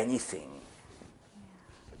go of anything.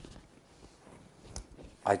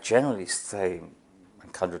 I generally say,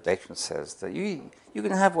 and Kundra says, that you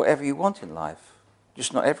can have whatever you want in life,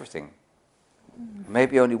 just not everything.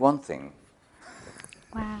 Maybe only one thing.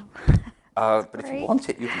 Wow. But if you want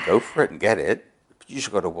it, you can go for it and get it. But you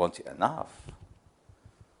just got to want it enough.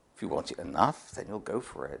 If you want it enough, then you'll go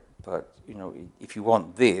for it. But, you know, if you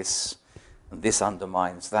want this, and this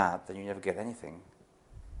undermines that, then you never get anything.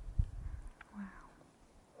 Wow.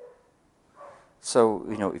 So,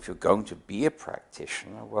 you know, if you're going to be a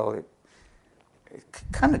practitioner, well, it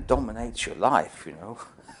kind of dominates your life, you know.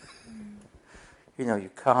 You know,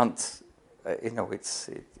 you can't, you know, it's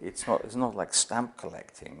not like stamp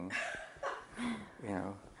collecting, you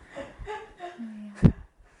know.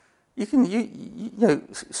 You know,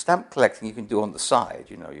 stamp collecting you can do on the side,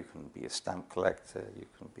 you know, you can be a stamp collector, you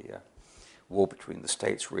can be a War Between the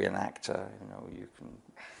States reenactor. You know, you can.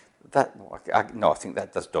 I think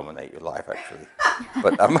that does dominate your life actually,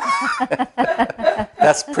 but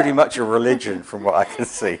that's pretty much a religion from what I can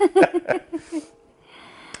see.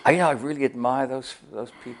 I really admire those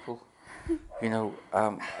people. You know,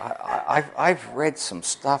 I've read some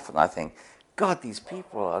stuff and I think, God, these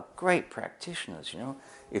people are great practitioners. You know,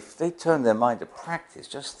 if they turn their mind to practice,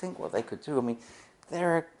 just think what they could do. I mean,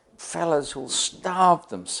 there are fellas who'll starve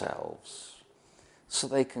themselves so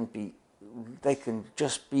they can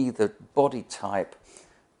just be the body type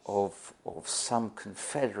of some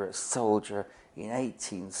Confederate soldier in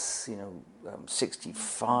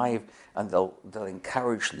 1865, and they'll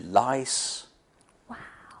encourage lice. Wow.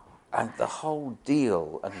 And the whole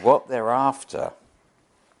deal, and what they're after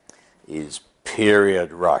is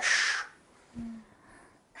period rush.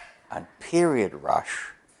 And period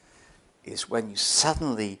rush is when you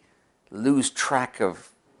suddenly lose track of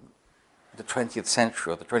the 20th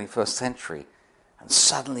century or the 21st century, and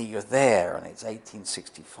suddenly you're there, and it's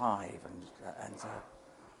 1865, and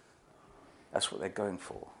that's what they're going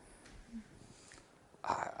for.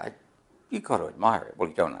 You've got to admire it. Well,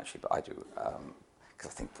 you don't actually, but I do.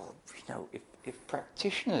 Because I think, well, you know, if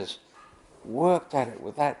practitioners worked at it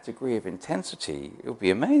with that degree of intensity, it would be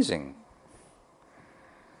amazing.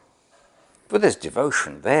 But there's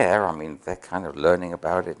devotion there. I mean, they're kind of learning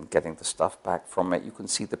about it and getting the stuff back from it. You can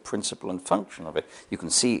see the principle and function of it. You can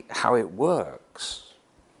see how it works.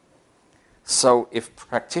 So if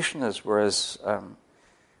practitioners were as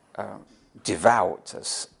devout,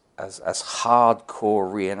 as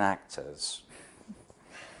hardcore reenactors,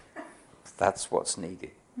 that's what's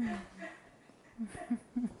needed.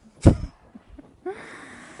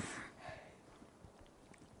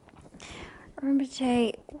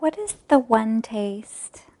 Rinpoche, what is the one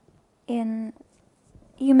taste in,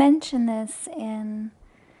 you mentioned this in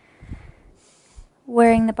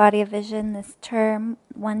Wearing the Body of Vision, this term,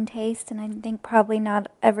 one taste, and I think probably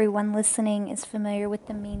not everyone listening is familiar with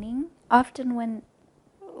the meaning. Often when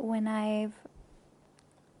I've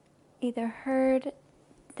either heard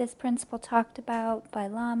this principle talked about by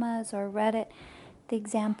lamas or read it, the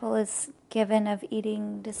example is given of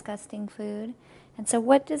eating disgusting food. And so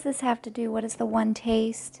what does this have to do? What is the one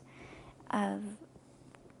taste of,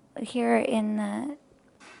 here in the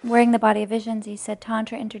Wearing the Body of Visions, you said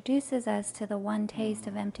Tantra introduces us to the one taste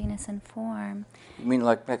of emptiness and form. You mean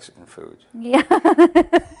like Mexican food? Yeah.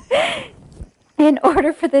 In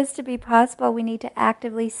order for this to be possible, we need to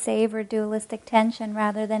actively savor dualistic tension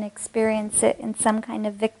rather than experience it in some kind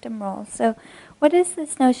of victim role. So what is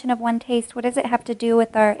this notion of one taste? What does it have to do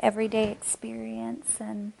with our everyday experience?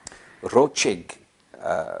 And Rochig.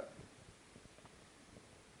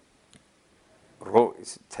 Ro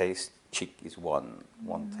is taste, chik is one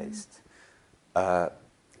taste.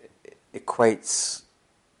 Equates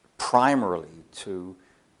primarily to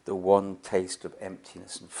the one taste of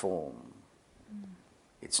emptiness and form.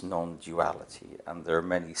 It's non-duality, and there are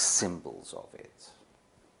many symbols of it.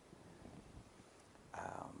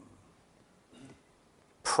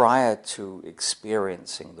 Prior to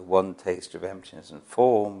experiencing the one taste of emptiness and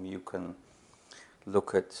form, you can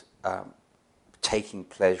look at taking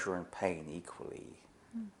pleasure and pain equally,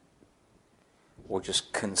 or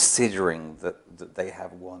just considering that they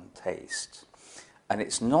have one taste. And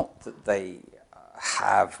it's not that they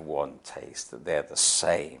have one taste, that they're the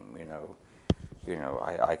same,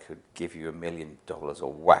 I could give you $1 million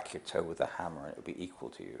or whack your toe with a hammer and it would be equal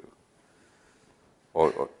to you.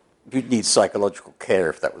 Or you'd need psychological care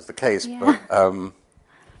if that was the case. Yeah.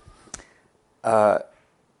 But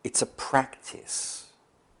it's a practice.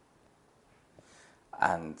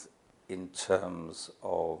 And in terms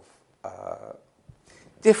of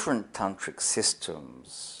different tantric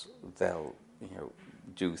systems, they'll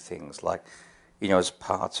do things like, as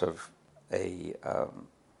part of a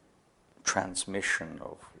transmission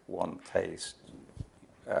of one taste,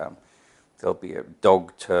 there'll be a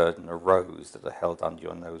dog turd and a rose that are held under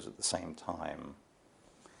your nose at the same time.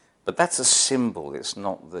 But that's a symbol. It's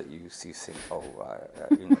not that you think,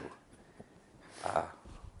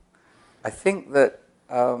 I think that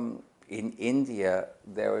in India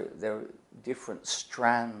there are different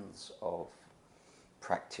strands of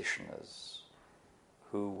practitioners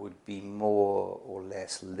who would be more or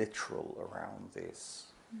less literal around this.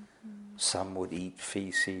 Mm-hmm. Some would eat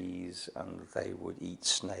feces, and they would eat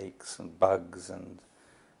snakes and bugs, and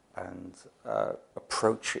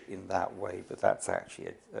approach it in that way. But that's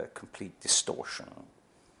actually a complete distortion.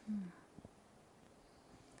 Mm.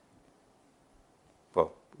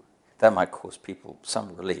 Well, that might cause people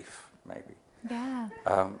some relief, maybe. Yeah.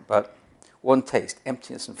 But one taste,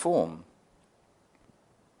 emptiness and form,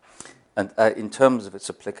 And in terms of its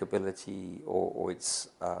applicability or its,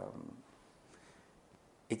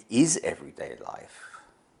 it is everyday life.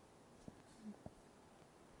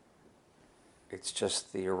 It's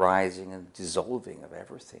just the arising and dissolving of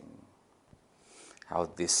everything. How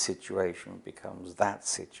this situation becomes that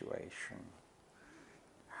situation.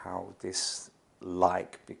 How this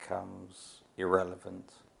like becomes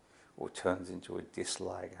irrelevant or turns into a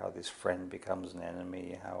dislike. How this friend becomes an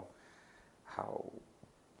enemy. How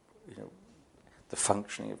the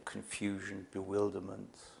functioning of confusion,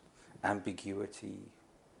 bewilderment, ambiguity.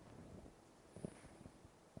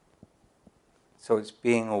 So it's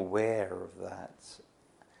being aware of that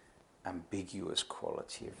ambiguous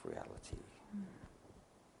quality of reality.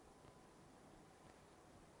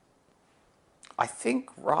 I think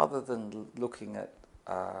rather than looking at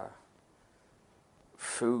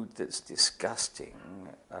food that's disgusting,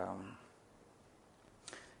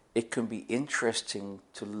 it can be interesting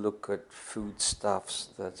to look at foodstuffs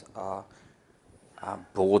that are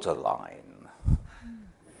borderline.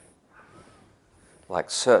 Like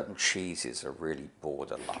certain cheeses are really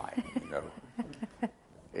borderline,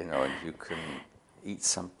 and you can eat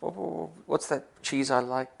some. What's that cheese I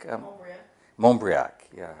like? Montbriac. Montbriac,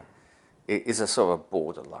 yeah. It is a sort of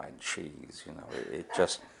borderline cheese, It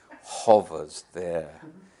just hovers there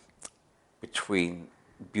between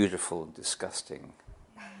beautiful and disgusting.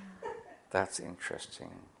 That's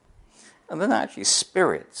interesting. And then actually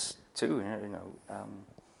spirits too.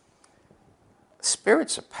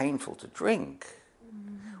 Spirits are painful to drink.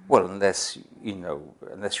 Well, unless you're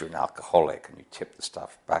an alcoholic and you tip the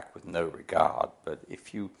stuff back with no regard. But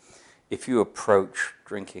if you approach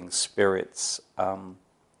drinking spirits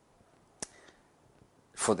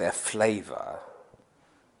for their flavor,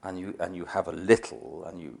 and you have a little,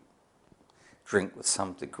 and you drink with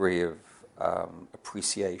some degree of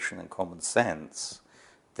appreciation and common sense,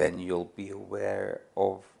 then you'll be aware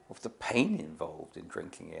of the pain involved in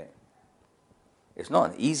drinking it. It's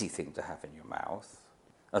not an easy thing to have in your mouth,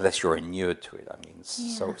 unless you're inured to it.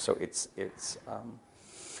 So it's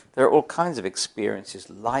there are all kinds of experiences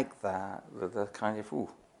like that are kind of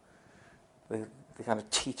they kind of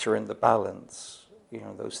teeter in the balance.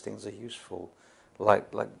 Those things are useful.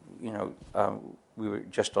 Like we were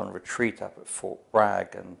just on retreat up at Fort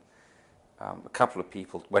Bragg, and a couple of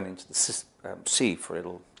people went into the sea for a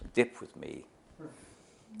little dip with me,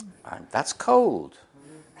 and that's cold.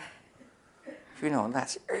 And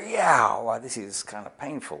that's, this is kind of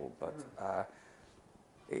painful, but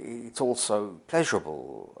it's also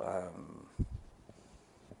pleasurable.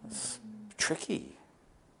 It's tricky.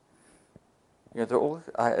 They're all,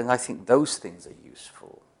 and I think those things are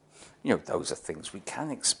useful. Those are things we can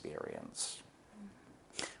experience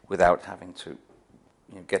without having to,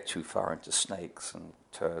 get too far into snakes and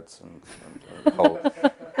turds and the whole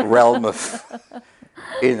realm of,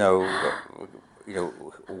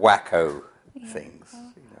 wacko things.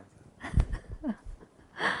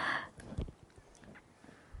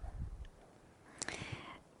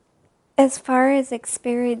 As far as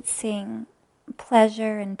experiencing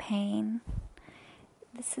pleasure and pain,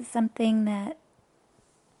 this is something that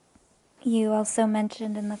you also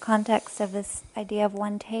mentioned in the context of this idea of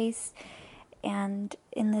one taste, and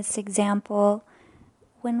in this example,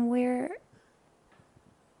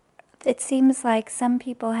 it seems like some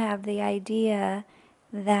people have the idea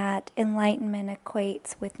that enlightenment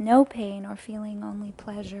equates with no pain or feeling only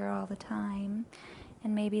pleasure all the time,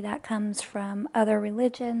 and maybe that comes from other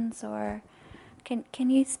religions. Or can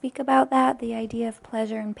you speak about that, the idea of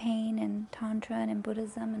pleasure and pain in Tantra and in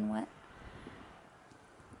Buddhism, and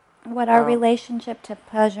what our relationship to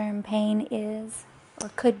pleasure and pain is or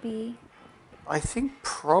could be? I think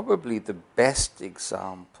probably the best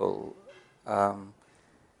example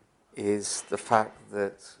is the fact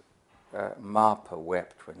that Marpa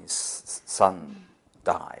wept when his son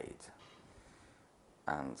died.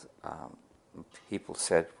 And people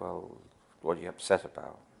said, well, what are you upset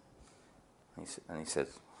about? And he said,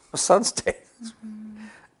 my son's dead.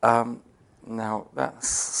 Mm-hmm. Now, that's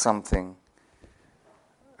something...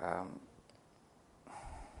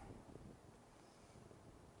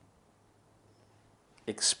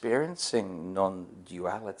 experiencing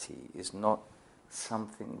non-duality is not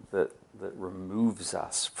something that removes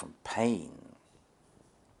us from pain.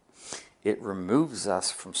 It removes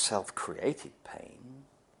us from self-created pain.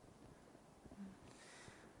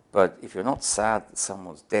 But if you're not sad that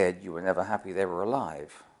someone's dead, you were never happy they were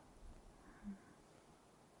alive.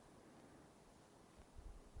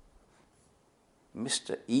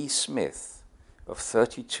 Mr. E. Smith of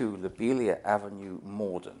 32 Lobelia Avenue,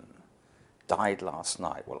 Morden, died last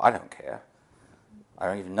night. Well, I don't care. I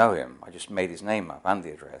don't even know him. I just made his name up and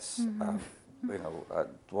the address.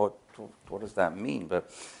 What does that mean? But,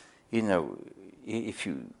 if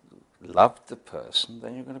you love the person,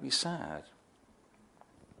 then you're going to be sad.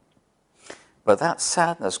 But that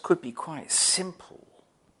sadness could be quite simple.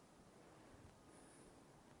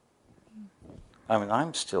 I mean,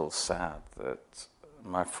 I'm still sad that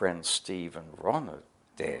my friends Steve and Ron are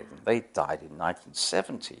dead, and they died in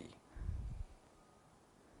 1970.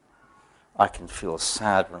 I can feel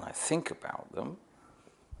sad when I think about them.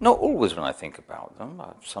 Not always when I think about them.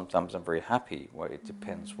 Sometimes I'm very happy. Well, it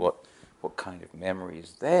depends what kind of memory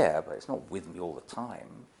is there, but it's not with me all the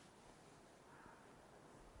time.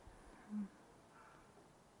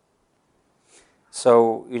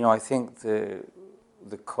 So, I think the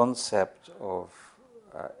concept of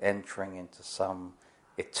entering into some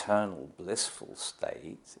eternal blissful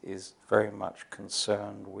state is very much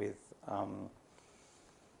concerned with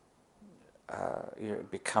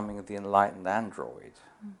becoming the enlightened android.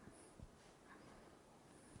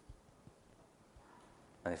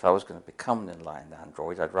 And if I was going to become an enlightened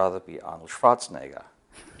android, I'd rather be Arnold Schwarzenegger.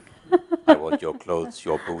 I want your clothes,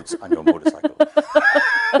 your boots, and your motorcycle.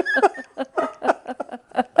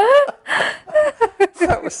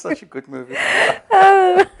 That was such a good movie.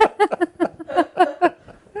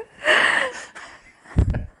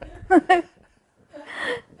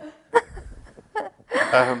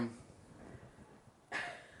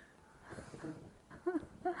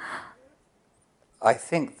 I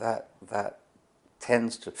think that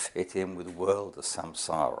tends to fit in with world of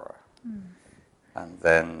samsara. And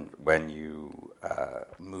then when you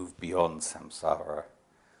move beyond samsara,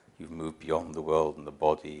 you've moved beyond the world and the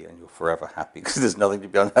body, and you're forever happy because there's nothing to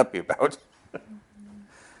be unhappy about.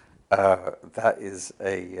 That is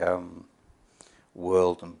a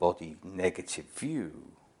world and body negative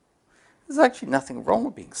view. There's actually nothing wrong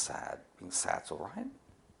with being sad. Being sad's all right.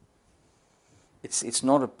 It's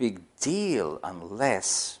not a big deal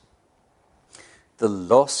unless the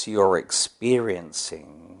loss you're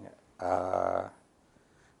experiencing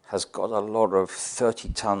has got a lot of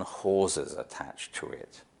 30-ton hawsers attached to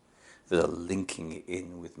it that are linking it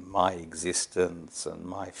in with my existence and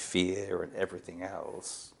my fear and everything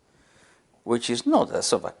else, which is not a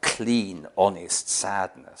sort of a clean, honest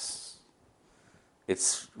sadness.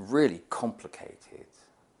 It's really complicated,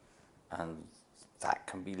 and that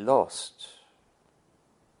can be lost.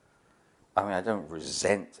 I mean, I don't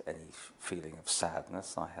resent any feeling of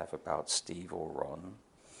sadness I have about Steve or Ron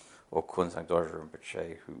or Khuenzang Dorje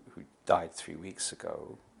Rinpoche, who died 3 weeks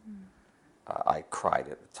ago. I cried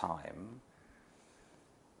at the time,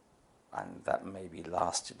 and that maybe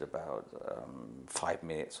lasted about 5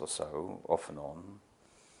 minutes or so, off and on.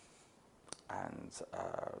 And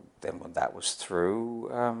then when that was through,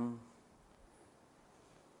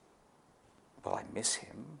 well, I miss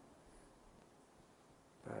him.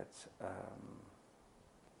 But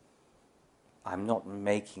I'm not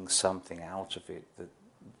making something out of it that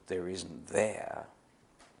there isn't there.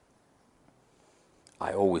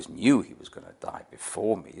 I always knew he was going to die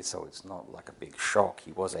before me, so it's not like a big shock.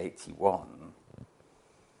 He was 81.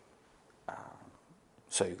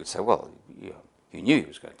 So you could say, well, you knew he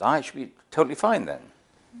was going to die. It should be totally fine then.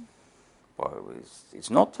 Well, it's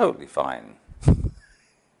not totally fine.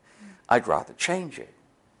 I'd rather change it.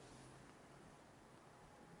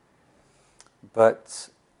 But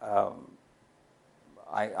I'm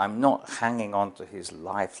not hanging on to his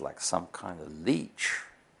life like some kind of leech,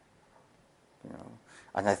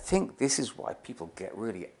 And I think this is why people get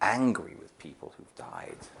really angry with people who've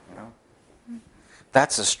died,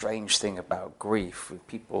 That's a strange thing about grief.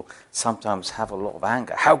 People sometimes have a lot of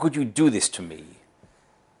anger. How could you do this to me?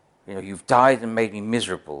 You've died and made me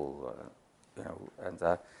miserable,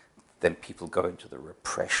 and then people go into the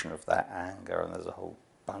repression of that anger, and there's a whole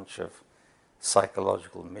bunch of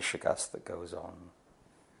psychological mishigas that goes on.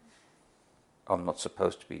 I'm not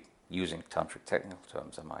supposed to be using tantric technical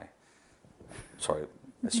terms, am I? Sorry,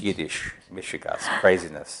 it's Yiddish, mishigas,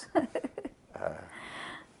 craziness.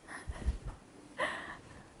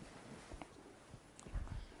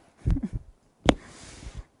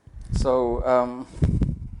 So,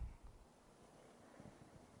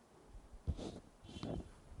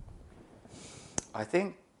 I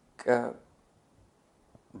think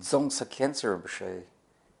Dzongsa Khyentse Rinpoche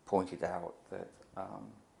pointed out that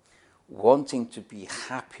wanting to be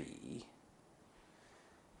happy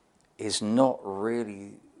is not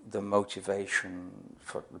really the motivation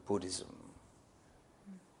for Buddhism.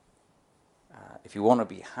 If you want to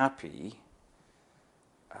be happy,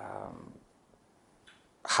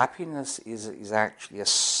 happiness is actually a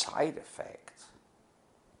side effect.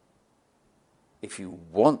 if you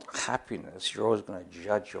want happiness, you're always going to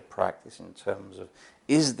judge your practice in terms of,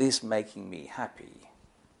 is this making me happy?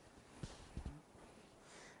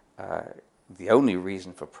 The only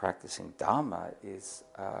reason for practicing Dharma is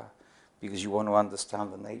because you want to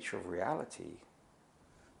understand the nature of reality,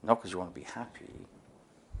 not because you want to be happy.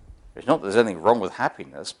 It's not that there's anything wrong with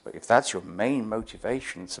happiness, but if that's your main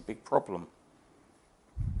motivation, it's a big problem.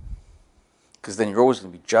 Because then you're always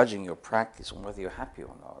going to be judging your practice on whether you're happy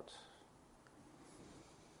or not.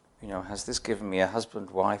 You know, has this given me a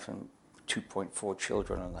husband, wife, and 2.4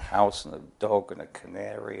 children, and a house, and a dog, and a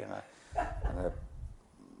canary, and a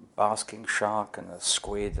basking shark, and a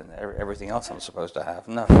squid, and everything else I'm supposed to have?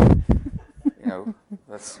 No. You know,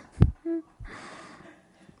 that's...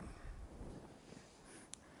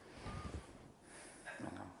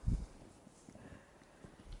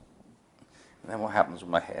 And then what happens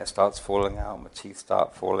when my hair starts falling out, my teeth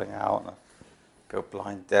start falling out, and I go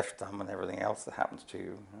blind, deaf, dumb, and everything else that happens to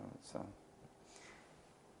you.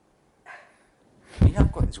 You know,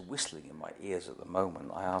 I've got this whistling in my ears at the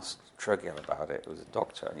moment. I asked Trugel about it. It was a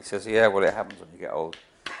doctor, and he says, yeah, well, it happens when you get old.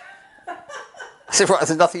 I said, right,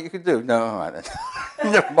 there's nothing you can do. No, all right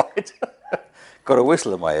then. Never mind. Got a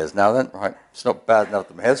whistle in my ears now then. Right, it's not bad enough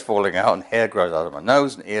that my hair's falling out and hair grows out of my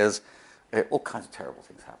nose and ears. All kinds of terrible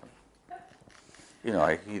things happen. You know,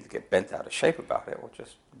 I can either get bent out of shape about it or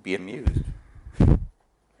just be amused.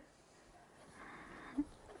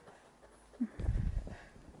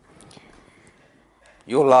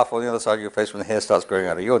 You'll laugh on the other side of your face when the hair starts growing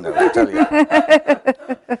out of your nose, I tell you.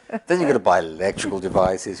 Then you're going to buy electrical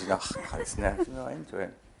devices, you know, it's not into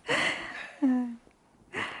it.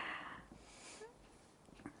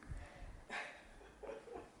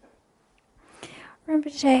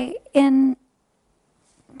 Rinpoche, in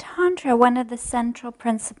Tantra, one of the central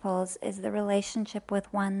principles is the relationship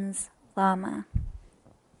with one's Lama.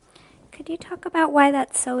 Could you talk about why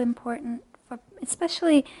that's so important,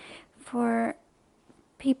 especially for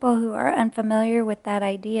people who are unfamiliar with that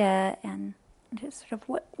idea, and just sort of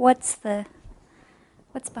what's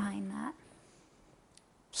behind that?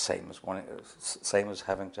 Same as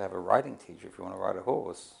having to have a riding teacher if you want to ride a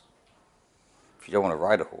horse. If you don't want to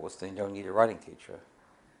ride a horse, then you don't need a riding teacher.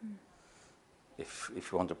 If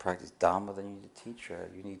you want to practice Dharma, then you need a teacher.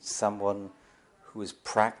 You need someone who has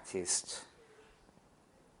practiced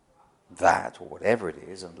that, or whatever it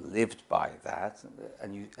is, and lived by that,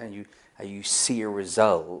 and you see a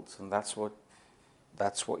result, and that's what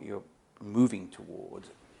you're moving toward.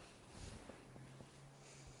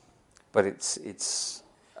 But it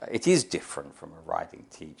is different from a riding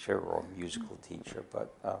teacher or a musical teacher,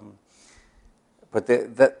 but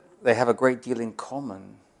they have a great deal in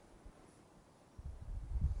common.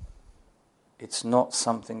 It's not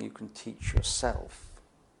something you can teach yourself.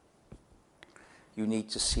 You need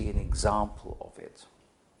to see an example of it.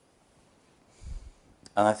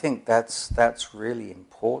 And I think that's really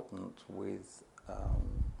important with...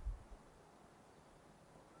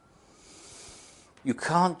 you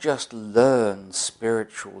can't just learn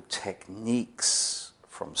spiritual techniques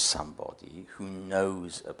from somebody who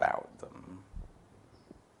knows about them.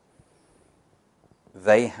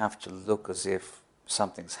 They have to look as if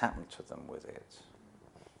something's happened to them with it.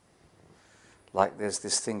 Like there's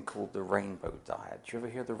this thing called the rainbow diet. Do you ever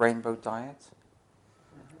hear the rainbow diet?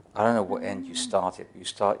 I don't know what end you start it, but you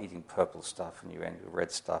start eating purple stuff and you end with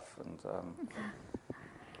red stuff.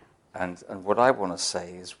 And what I want to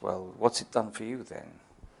say is, well, what's it done for you then?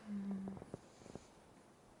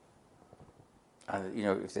 And you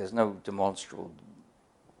know, if there's no demonstrable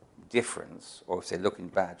difference, or if they look in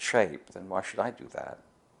bad shape, then why should I do that?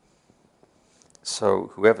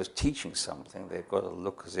 So whoever's teaching something, they've got to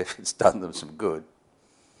look as if it's done them some good.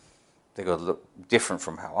 They've got to look different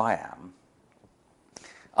from how I am.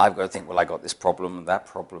 I've got to think, well, I got this problem and that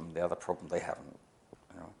problem, the other problem they haven't.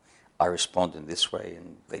 You know, I respond in this way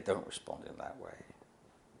and they don't respond in that way.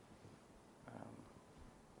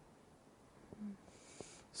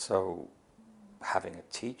 So having a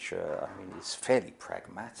teacher, I mean, is fairly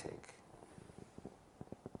pragmatic.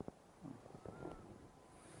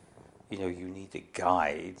 You know, you need a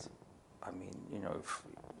guide. I mean,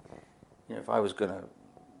 if I was going to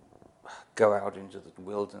go out into the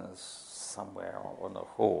wilderness somewhere on a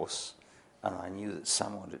horse, and I knew that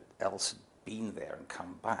someone else had been there and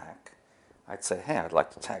come back, I'd say, hey, I'd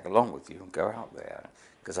like to tag along with you and go out there,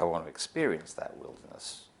 because I want to experience that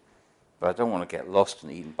wilderness. But I don't want to get lost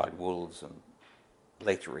and eaten by wolves and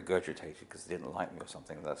later regurgitated because they didn't like me or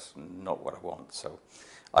something. That's not what I want. So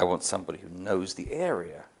I want somebody who knows the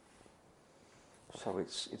area. So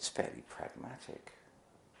it's fairly pragmatic.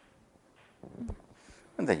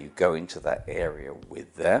 And then you go into that area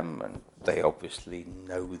with them, and they obviously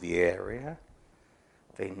know the area.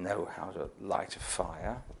 They know how to light a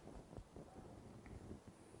fire.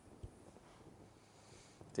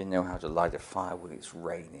 They know how to light a fire when it's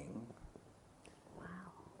raining. Wow.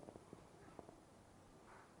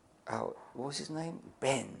 Oh, what was his name?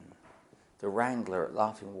 Ben, the wrangler at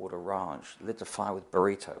Laughing Water Ranch, lit a fire with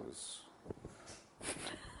burritos.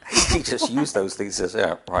 He just used those things as,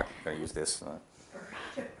 yeah, right, I'm going to use this.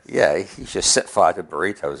 Yeah, he just set fire to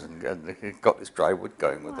burritos and got this dry wood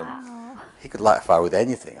going with them. He could light a fire with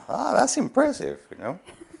anything. Ah, that's impressive, you know.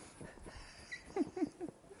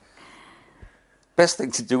 Best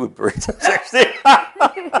thing to do with burritos, actually.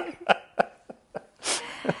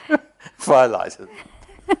 Fire lighter.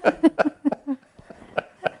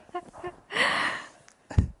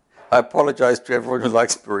 I apologize to everyone who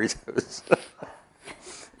likes burritos.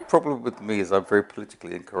 Problem with me is I'm very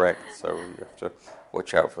politically incorrect, so you have to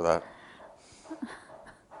watch out for that.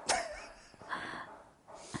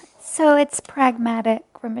 So it's pragmatic,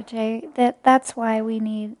 Rinpoche. That's why we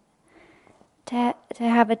need to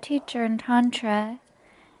have a teacher in Tantra.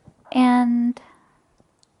 And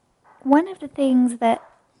one of the things that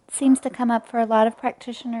seems to come up for a lot of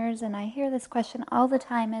practitioners, and I hear this question all the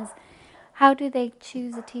time, is how do they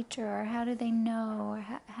choose a teacher, or how do they know, or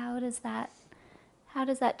how does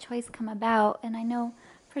that choice come about? And I know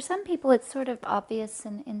for some people it's sort of obvious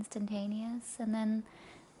and instantaneous, and then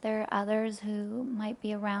there are others who might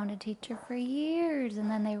be around a teacher for years, and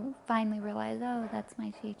then they finally realize, oh, that's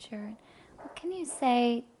my teacher. What can you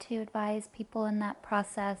say to advise people in that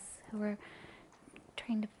process who are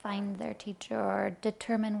trying to find their teacher or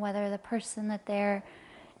determine whether the person that they're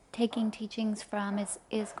taking teachings from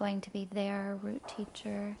is going to be their root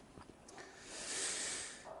teacher?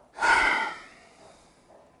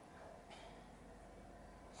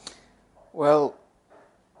 Well,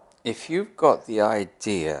 if you've got the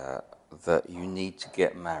idea that you need to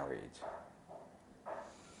get married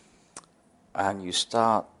and you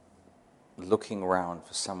start looking around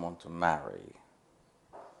for someone to marry,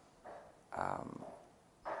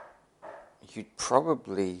 you'd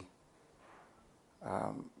probably,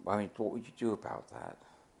 what would you do about that?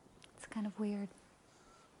 It's kind of weird.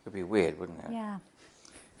 It'd be weird, wouldn't it? Yeah.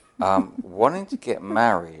 Wanting to get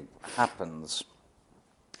married happens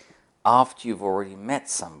after you've already met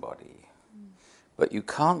somebody. But you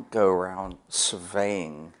can't go around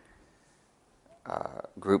surveying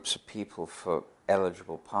groups of people for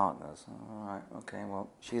eligible partners. All right, okay, well,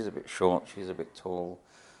 she's a bit short, she's a bit tall,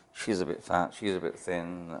 she's a bit fat, she's a bit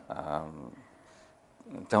thin,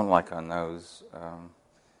 don't like her nose.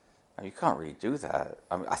 You can't really do that.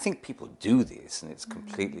 I mean, I think people do this, and it's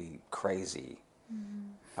completely crazy.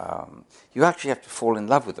 You actually have to fall in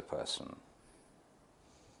love with the person.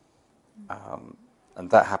 And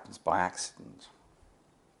that happens by accident.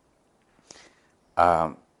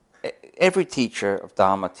 Every teacher of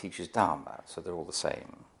Dharma teaches Dharma, so they're all the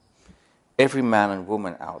same. Every man and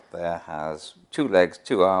woman out there has 2 legs,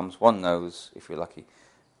 2 arms, 1 nose, if you're lucky,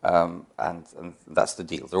 and that's the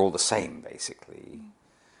deal. They're all the same, basically,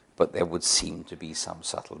 but there would seem to be some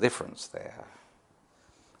subtle difference there.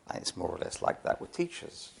 And it's more or less like that with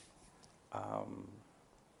teachers.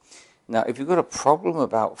 Now, if you've got a problem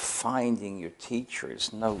about finding your teacher,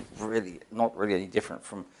 it's not really any different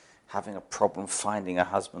from having a problem finding a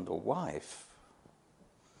husband or wife.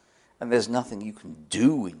 And there's nothing you can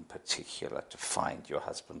do in particular to find your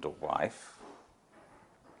husband or wife.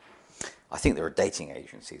 I think there are dating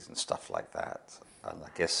agencies and stuff like that. And I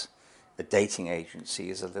guess a dating agency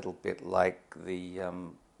is a little bit like the,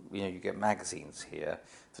 you get magazines here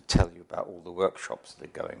to tell you about all the workshops that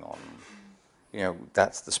are going on.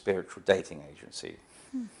 That's the spiritual dating agency.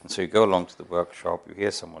 And so you go along to the workshop, you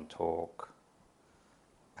hear someone talk,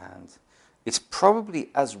 and it's probably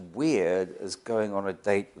as weird as going on a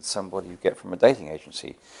date with somebody you get from a dating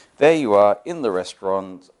agency. There you are in the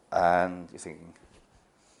restaurant, and you're thinking,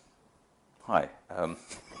 hi.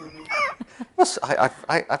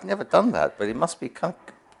 I've never done that, but it must be kind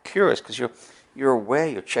of curious, because you're aware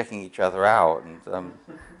you're checking each other out, and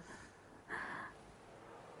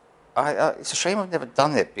it's a shame I've never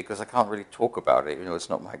done it, because I can't really talk about it. It's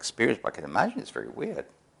not my experience, but I can imagine it's very weird.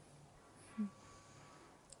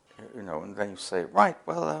 And then you say, right,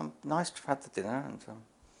 well, nice to have had the dinner,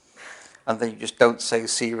 and then you just don't say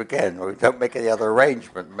see you again, or you don't make any other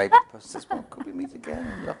arrangement. Maybe the person says, well, could we meet again?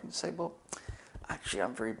 And you have to say, well, actually,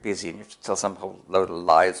 I'm very busy, and you have to tell some whole load of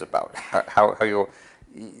lies about how you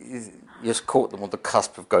just caught them on the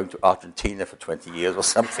cusp of going to Argentina for 20 years or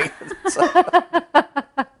something.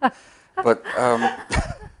 But,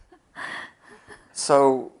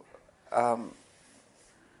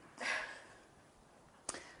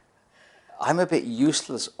 bit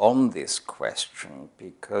useless on this question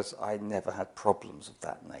because I never had problems of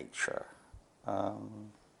that nature.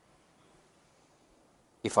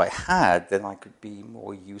 If I had, then I could be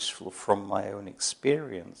more useful from my own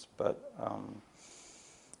experience. But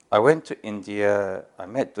I went to India, I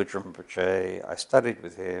met Dudjom Rinpoche, I studied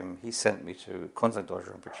with him, he sent me to Khuenzan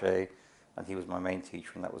Dodro Rinpoche, and he was my main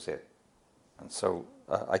teacher, and that was it. And so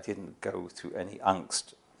I didn't go through any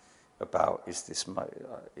angst about is this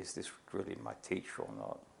really my teacher or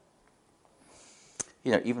not.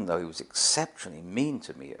 You know, even though he was exceptionally mean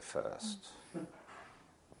to me at first.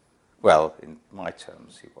 Well, in my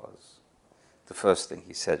terms, he was. The first thing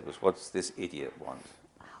he said was, "What's this idiot want?"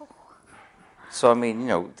 Oh. So, I mean, you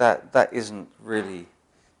know, that isn't really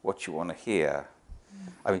what you want to hear.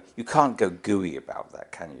 I mean, you can't go gooey about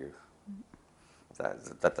that, can you?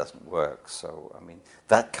 That doesn't work. So, I mean,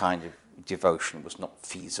 that kind of devotion was not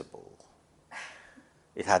feasible.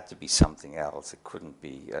 It had to be something else. It couldn't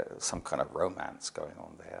be some kind of romance going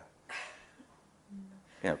on there.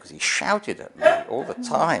 You know, because he shouted at me all the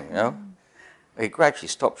time, you know. He gradually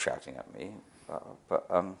stopped shouting at me, but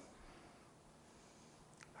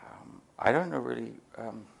I don't know really.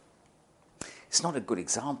 It's not a good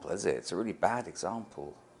example, is it? It's a really bad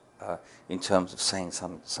example in terms of saying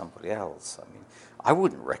somebody else. I mean, I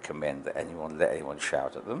wouldn't recommend that anyone let anyone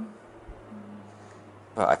shout at them.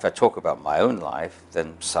 But if I talk about my own life,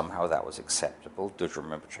 then somehow that was acceptable. Dudjom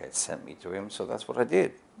Rinpoche had sent me to him, so that's what I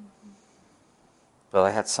did. But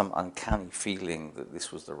I had some uncanny feeling that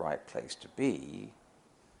this was the right place to be.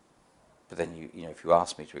 But then, you know, if you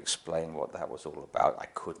asked me to explain what that was all about, I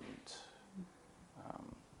couldn't.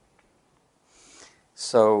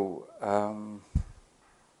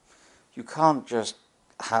 You can't just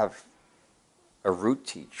have a root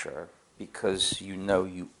teacher because you know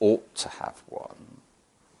you ought to have one.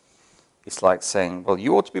 It's like saying, well,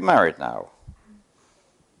 you ought to be married now.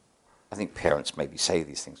 I think parents maybe say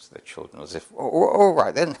these things to their children as if, oh, all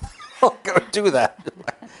right, then I'll go and do that.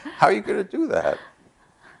 How are you going to do that?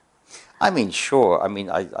 I mean, sure. I mean,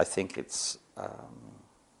 I think it's...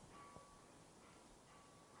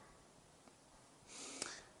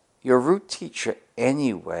 your root teacher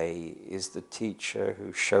anyway is the teacher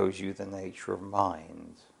who shows you the nature of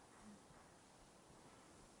mind.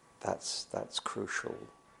 That's crucial.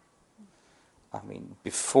 I mean,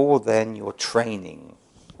 before then, you're training.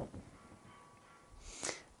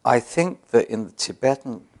 I think that in the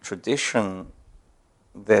Tibetan tradition,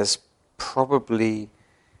 there's probably,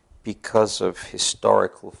 because of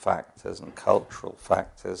historical factors and cultural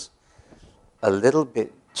factors, a little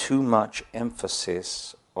bit too much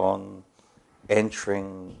emphasis on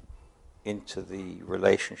entering into the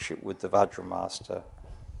relationship with the Vajramaster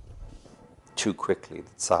too quickly,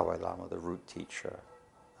 the Tsawai Lama, the root teacher.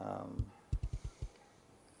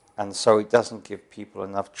 And so it doesn't give people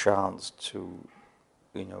enough chance to,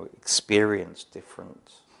 you know, experience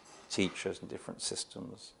different teachers and different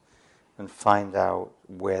systems and find out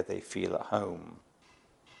where they feel at home.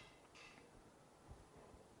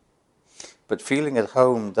 But feeling at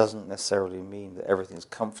home doesn't necessarily mean that everything's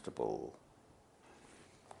comfortable,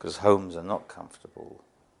 because homes are not comfortable.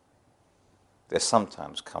 They're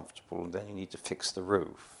sometimes comfortable, and then you need to fix the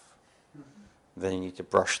roof. Then you need to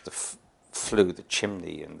brush the flue, the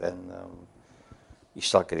chimney, and then you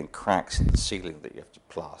start getting cracks in the ceiling that you have to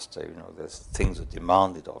plaster. You know, there's things are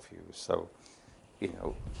demanded of you. So, you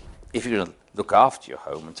know, if you're going to look after your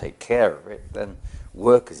home and take care of it, then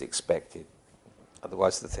work is expected.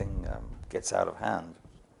 Otherwise, the thing gets out of hand.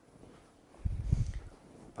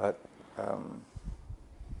 But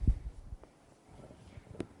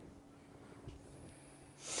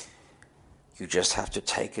you just have to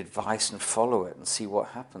take advice and follow it and see what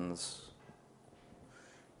happens.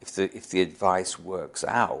 If the advice works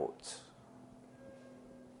out,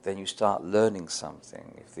 then you start learning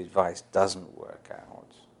something. If the advice doesn't work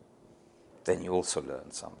out, then you also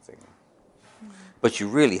learn something. Mm-hmm. But you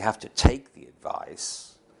really have to take the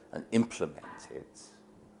advice and implement it.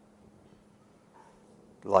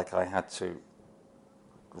 Like I had to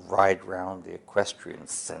ride round the equestrian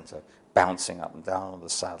centre, bouncing up and down on the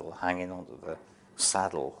saddle, hanging onto the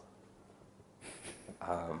saddle,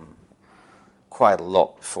 quite a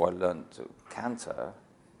lot before I learned to canter.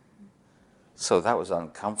 So that was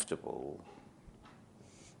uncomfortable.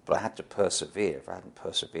 But I had to persevere. If I hadn't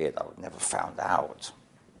persevered, I would never found out.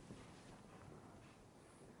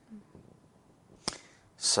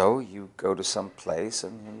 So you go to some place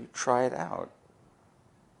and you try it out.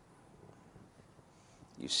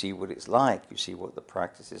 You see what it's like, you see what the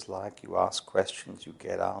practice is like, you ask questions, you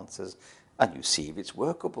get answers, and you see if it's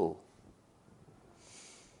workable.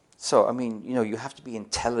 So, I mean, you have to be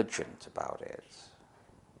intelligent about it.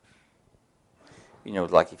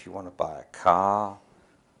 Like if you want to buy a car,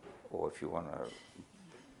 or if you want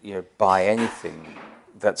to, buy anything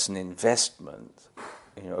that's an investment,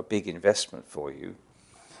 a big investment for you,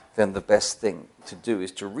 then the best thing to do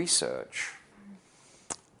is to research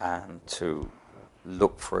and to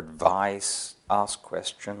look for advice, ask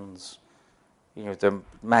questions. They're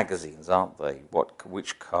magazines, aren't they?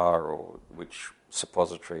 Which car or which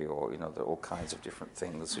suppository, or there are all kinds of different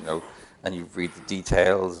things, and you read the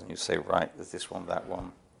details and you say, right, there's this one, that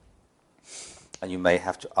one. And you may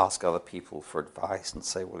have to ask other people for advice and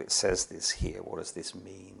say, well, it says this here, what does this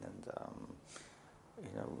mean? And,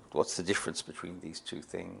 what's the difference between these two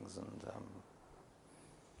things? And,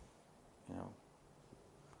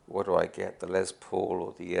 what do I get, the Les Paul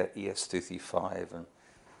or the ES-235? And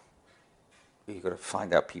you've got to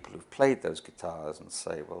find out people who've played those guitars and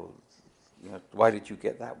say, well, why did you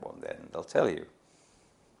get that one then? They'll tell you.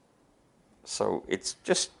 So it's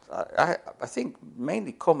just, I think,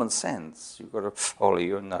 mainly common sense. You've got to follow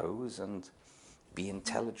your nose and be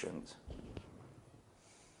intelligent.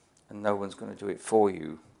 And no one's going to do it for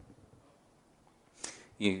you.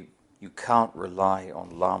 You can't rely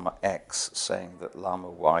on Lama X saying that Lama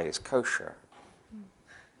Y is kosher.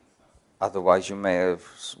 Otherwise, you may have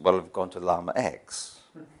gone to Lama X.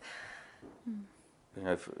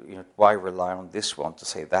 Why rely on this one to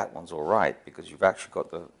say that one's all right? Because you've actually got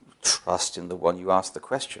the trust in the one you asked the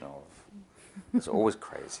question of. It's always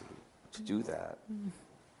crazy to do that.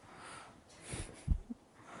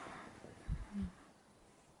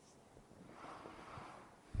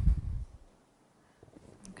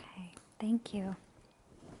 Okay, thank you.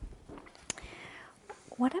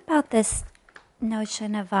 What about this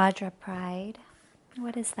notion of Vajra pride?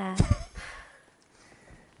 What is that?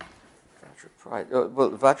 Vajra pride.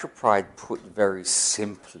 Well, Vajra pride, put very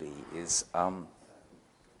simply, is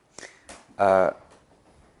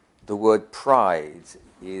the word pride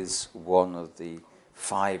is one of the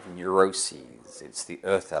 5 neuroses. It's the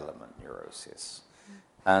earth element neurosis.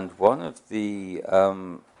 And one of the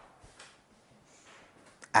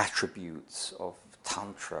attributes of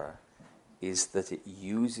Tantra is that it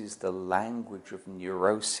uses the language of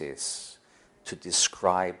neurosis to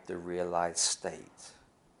describe the realized state.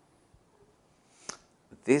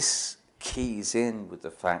 This keys in with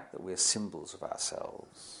the fact that we're symbols of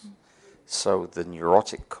ourselves. So the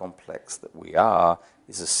neurotic complex that we are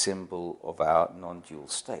is a symbol of our non-dual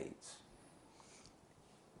state,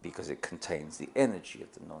 because it contains the energy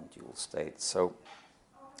of the non-dual state. So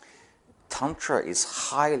Tantra is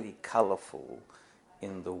highly colorful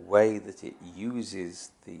in the way that it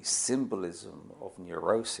uses the symbolism of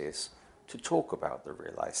neurosis to talk about the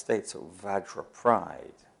realized state. So Vajra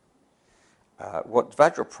pride. What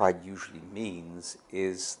Vajra pride usually means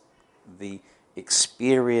is the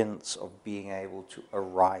experience of being able to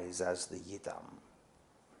arise as the Yidam.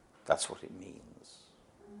 That's what it means.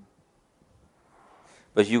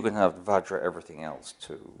 But you can have Vajra everything else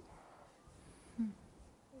too.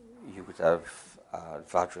 You could have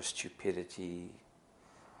Vajra stupidity,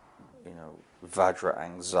 Vajra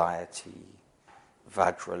anxiety,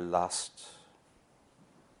 Vajra lust,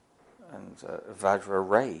 and Vajra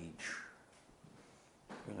rage.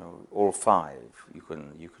 All 5. You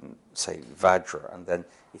can say Vajra, and then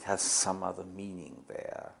it has some other meaning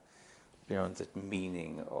there. The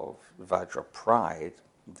meaning of Vajra pride,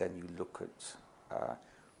 then you look at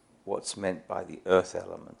what's meant by the earth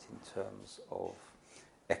element in terms of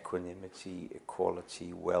equanimity,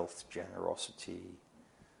 equality, wealth, generosity.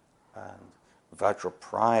 And Vajra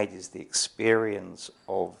pride is the experience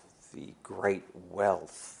of the great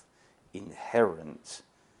wealth inherent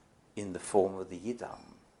in the form of the Yidam.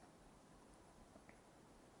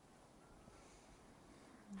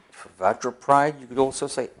 For Vajra pride, you could also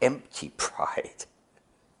say empty pride.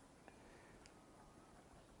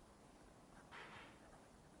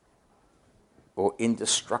 Or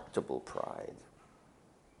indestructible pride.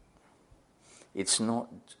 It's not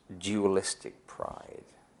dualistic pride.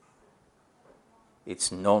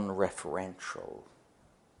 It's non-referential.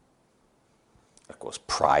 Of course,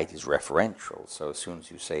 pride is referential, so as soon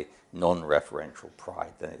as you say non-referential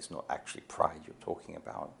pride, then it's not actually pride you're talking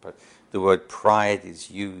about. But the word pride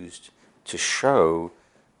is used to show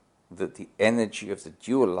that the energy of the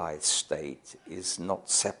dualized state is not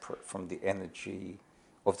separate from the energy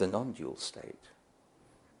of the non-dual state.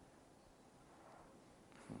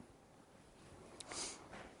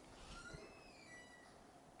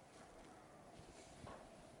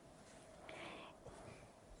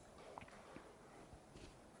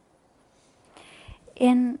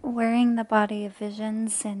 In Wearing the Body of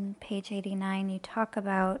Visions, in page 89, you talk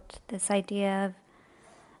about this idea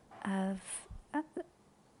of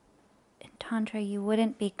in Tantra, you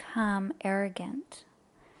wouldn't become arrogant.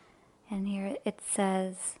 And here it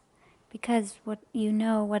says, because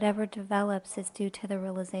whatever develops is due to the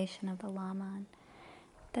realization of the Lama. And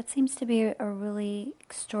that seems to be a really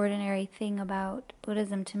extraordinary thing about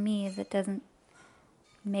Buddhism to me, is it doesn't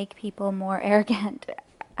make people more arrogant,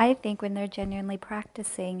 I think, when they're genuinely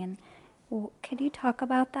practicing. And could you talk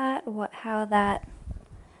about that? How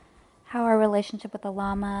our relationship with the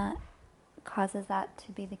Lama causes that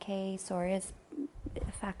to be the case, or is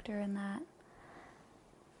a factor in that?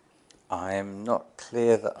 I'm not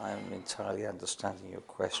clear that I'm entirely understanding your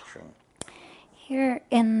question. Here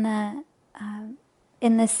in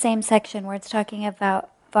this same section where it's talking about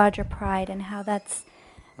Vajra pride and how that's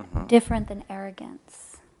different than arrogance.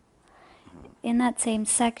 In that same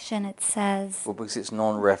section it says... Well, because it's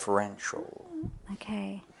non-referential.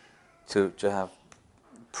 Okay. To have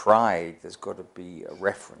pride, there's got to be a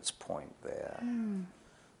reference point there.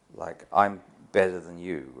 Like, I'm better than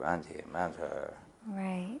you, and him, and her.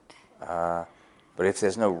 Right. But if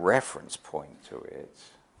there's no reference point to it,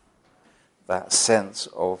 that sense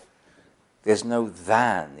of there's no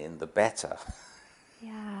than in the better.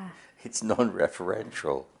 Yeah. It's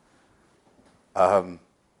non-referential.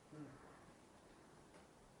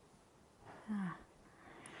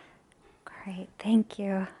 Great, thank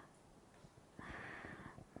you.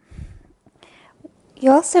 You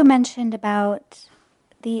also mentioned about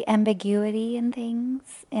the ambiguity in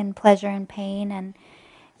things, in pleasure and pain, and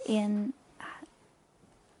in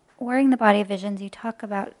Wearing the Body of Visions, you talk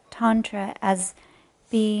about Tantra as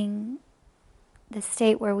being the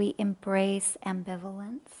state where we embrace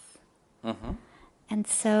ambivalence. Mm-hmm. And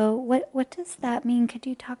so what does that mean? Could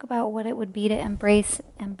you talk about what it would be to embrace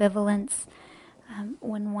ambivalence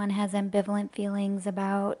when one has ambivalent feelings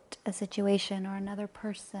about a situation or another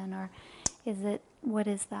person, or what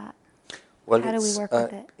is that? Well, how do we work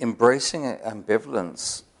with it? Embracing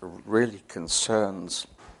ambivalence really concerns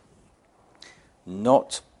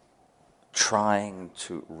not trying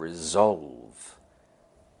to resolve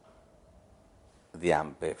the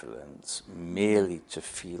ambivalence, merely to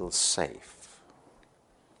feel safe.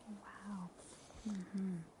 Wow.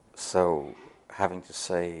 Mm-hmm. So having to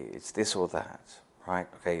say, it's this or that, right?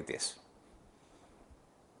 Okay, this.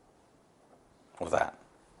 Or that.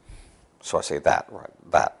 So I say that, right?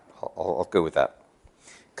 That. I'll go with that.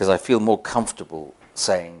 Because I feel more comfortable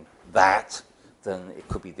saying that than it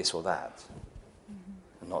could be this or that.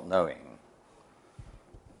 And not knowing.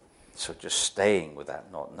 So just staying with that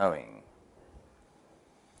not knowing.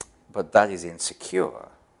 But that is insecure.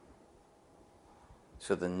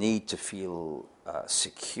 So the need to feel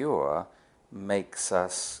secure makes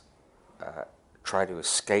us try to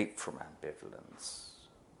escape from ambivalence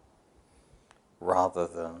rather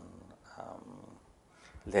than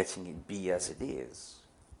letting it be as it is.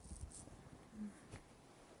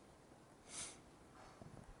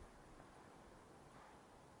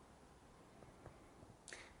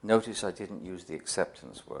 Notice I didn't use the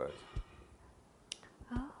acceptance word.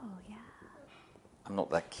 Oh, yeah. I'm not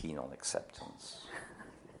that keen on acceptance.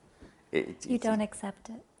 You don't accept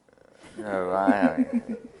it? No,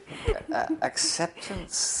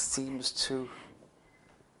 acceptance seems to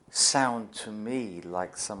sound to me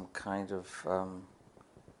like some kind of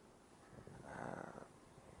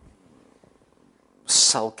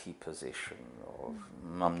sulky position of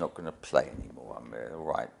I'm not going to play anymore. I'm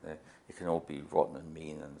all right. You can all be rotten and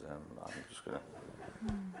mean, and I'm just going to.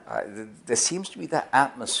 There seems to be that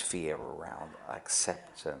atmosphere around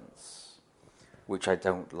acceptance, which I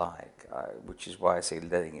don't like. Which is why I say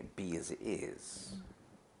letting it be as it is.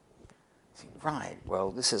 Right.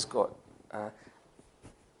 Well, this has got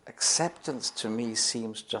acceptance. To me,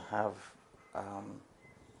 seems to have a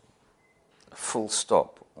full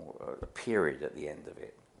stop or a period at the end of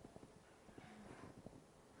it,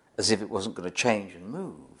 as if it wasn't going to change and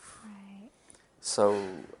move. Right. So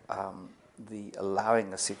the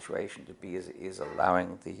allowing a situation to be as it is,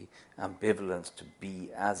 allowing the ambivalence to be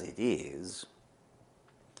as it is,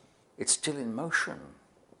 it's still in motion.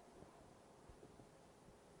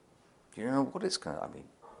 You don't know what it's going to,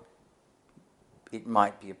 it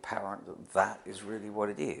might be apparent that that is really what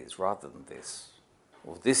it is rather than this.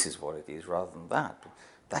 Or this is what it is rather than that. But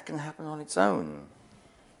that can happen on its own.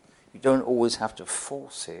 You don't always have to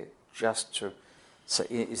force it just to say,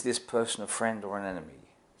 is this person a friend or an enemy?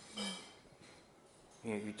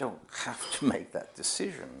 You don't have to make that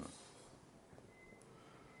decision.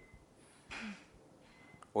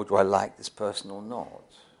 Or do I like this person or not?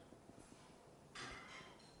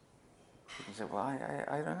 You say, well,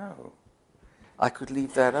 I don't know. I could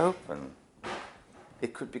leave that open.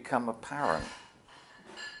 It could become apparent.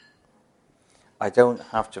 I don't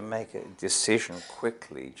have to make a decision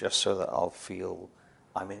quickly just so that I'll feel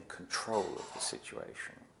I'm in control of the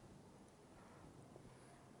situation.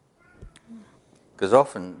 Because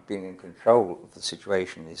often being in control of the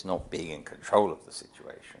situation is not being in control of the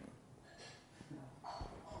situation.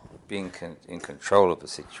 Being in control of the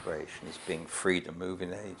situation is being free to move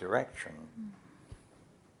in any direction,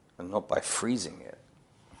 and not by freezing it.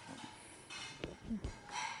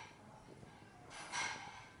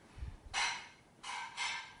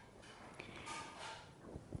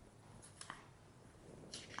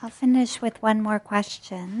 I'll finish with one more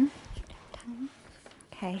question.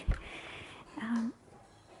 Okay.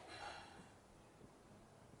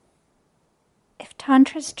 If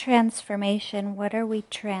Tantra's transformation, what are we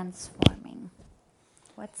transforming?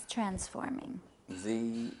 What's transforming?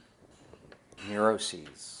 The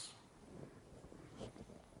neuroses.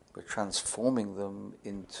 We're transforming them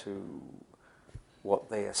into what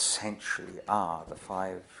they essentially are, the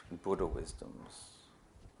 5 Buddha wisdoms.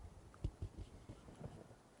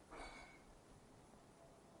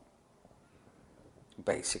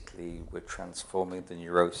 Basically, we're transforming the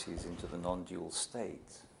neuroses into the non-dual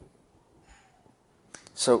state.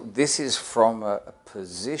 So this is from a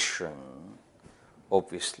position,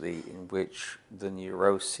 obviously, in which the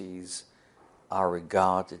neuroses are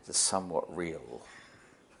regarded as somewhat real.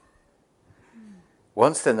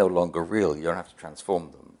 Once they're no longer real, you don't have to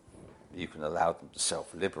transform them. You can allow them to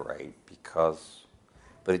self-liberate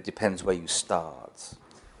but it depends where you start.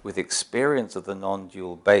 With experience of the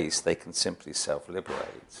non-dual base, they can simply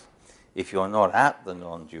self-liberate. If you're not at the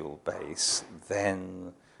non-dual base,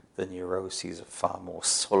 then the neuroses are far more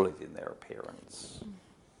solid in their appearance.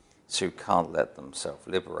 So you can't let them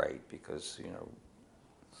self-liberate because,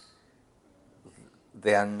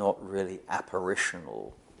 they are not really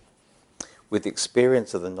apparitional. With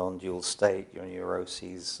experience of the non-dual state, your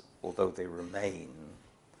neuroses, although they remain,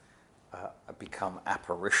 become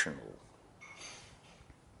apparitional.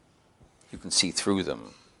 You can see through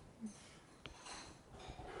them.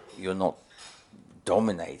 You're not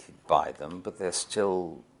dominated by them, but they're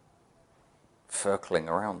still circling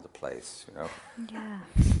around the place,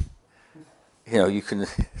 Yeah. You can,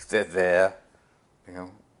 they're there,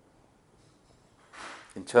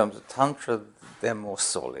 In terms of Tantra, they're more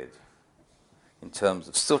solid. In terms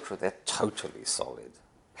of Sutra, they're totally solid.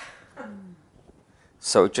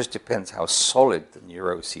 So it just depends how solid the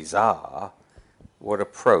neuroses are, what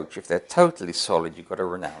approach. If they're totally solid, you've got to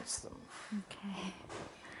renounce them. Okay.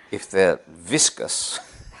 If they're viscous,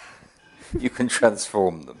 you can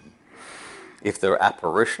transform them. If they're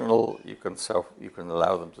apparitional, you can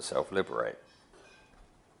allow them to self-liberate.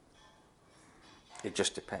 It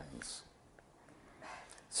just depends.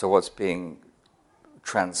 So what's being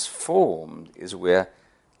transformed is we're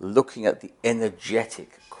looking at the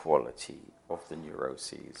energetic quality of the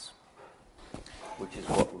neuroses, which is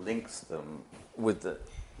what links them with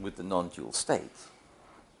the non-dual state.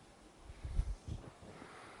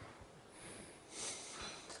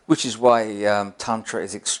 Which is why Tantra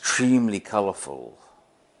is extremely colorful,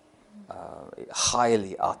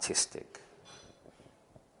 highly artistic.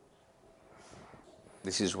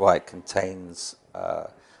 This is why it contains...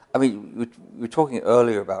 we were talking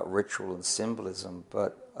earlier about ritual and symbolism,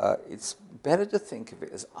 but it's better to think of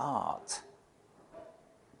it as art.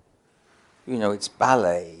 It's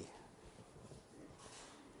ballet.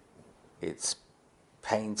 It's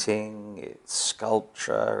painting, it's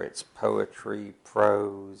sculpture, it's poetry,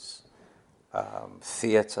 prose,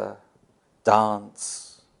 theatre,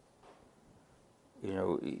 dance.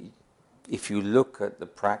 If you look at the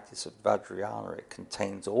practice of Vajrayana, it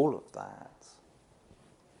contains all of that.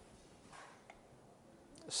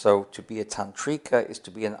 So to be a tantrika is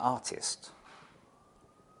to be an artist.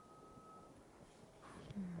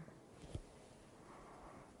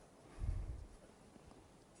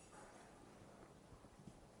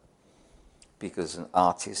 Because an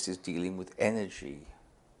artist is dealing with energy.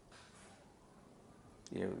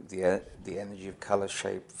 The energy of color,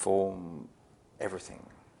 shape, form, everything.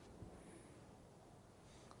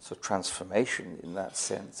 So transformation in that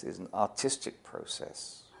sense is an artistic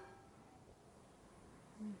process.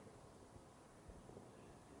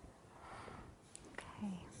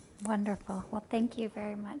 Okay, wonderful. Well, thank you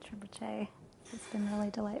very much, Rinpoche. It's been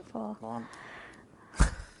really delightful.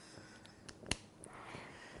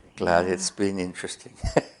 Glad it's been interesting.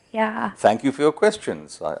 Yeah. Thank you for your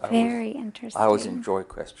questions. Very interesting. I always enjoy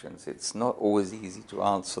questions. It's not always easy to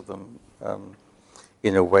answer them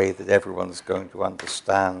in a way that everyone's going to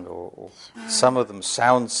understand, or some of them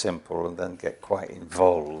sound simple and then get quite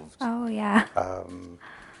involved. Oh, yeah.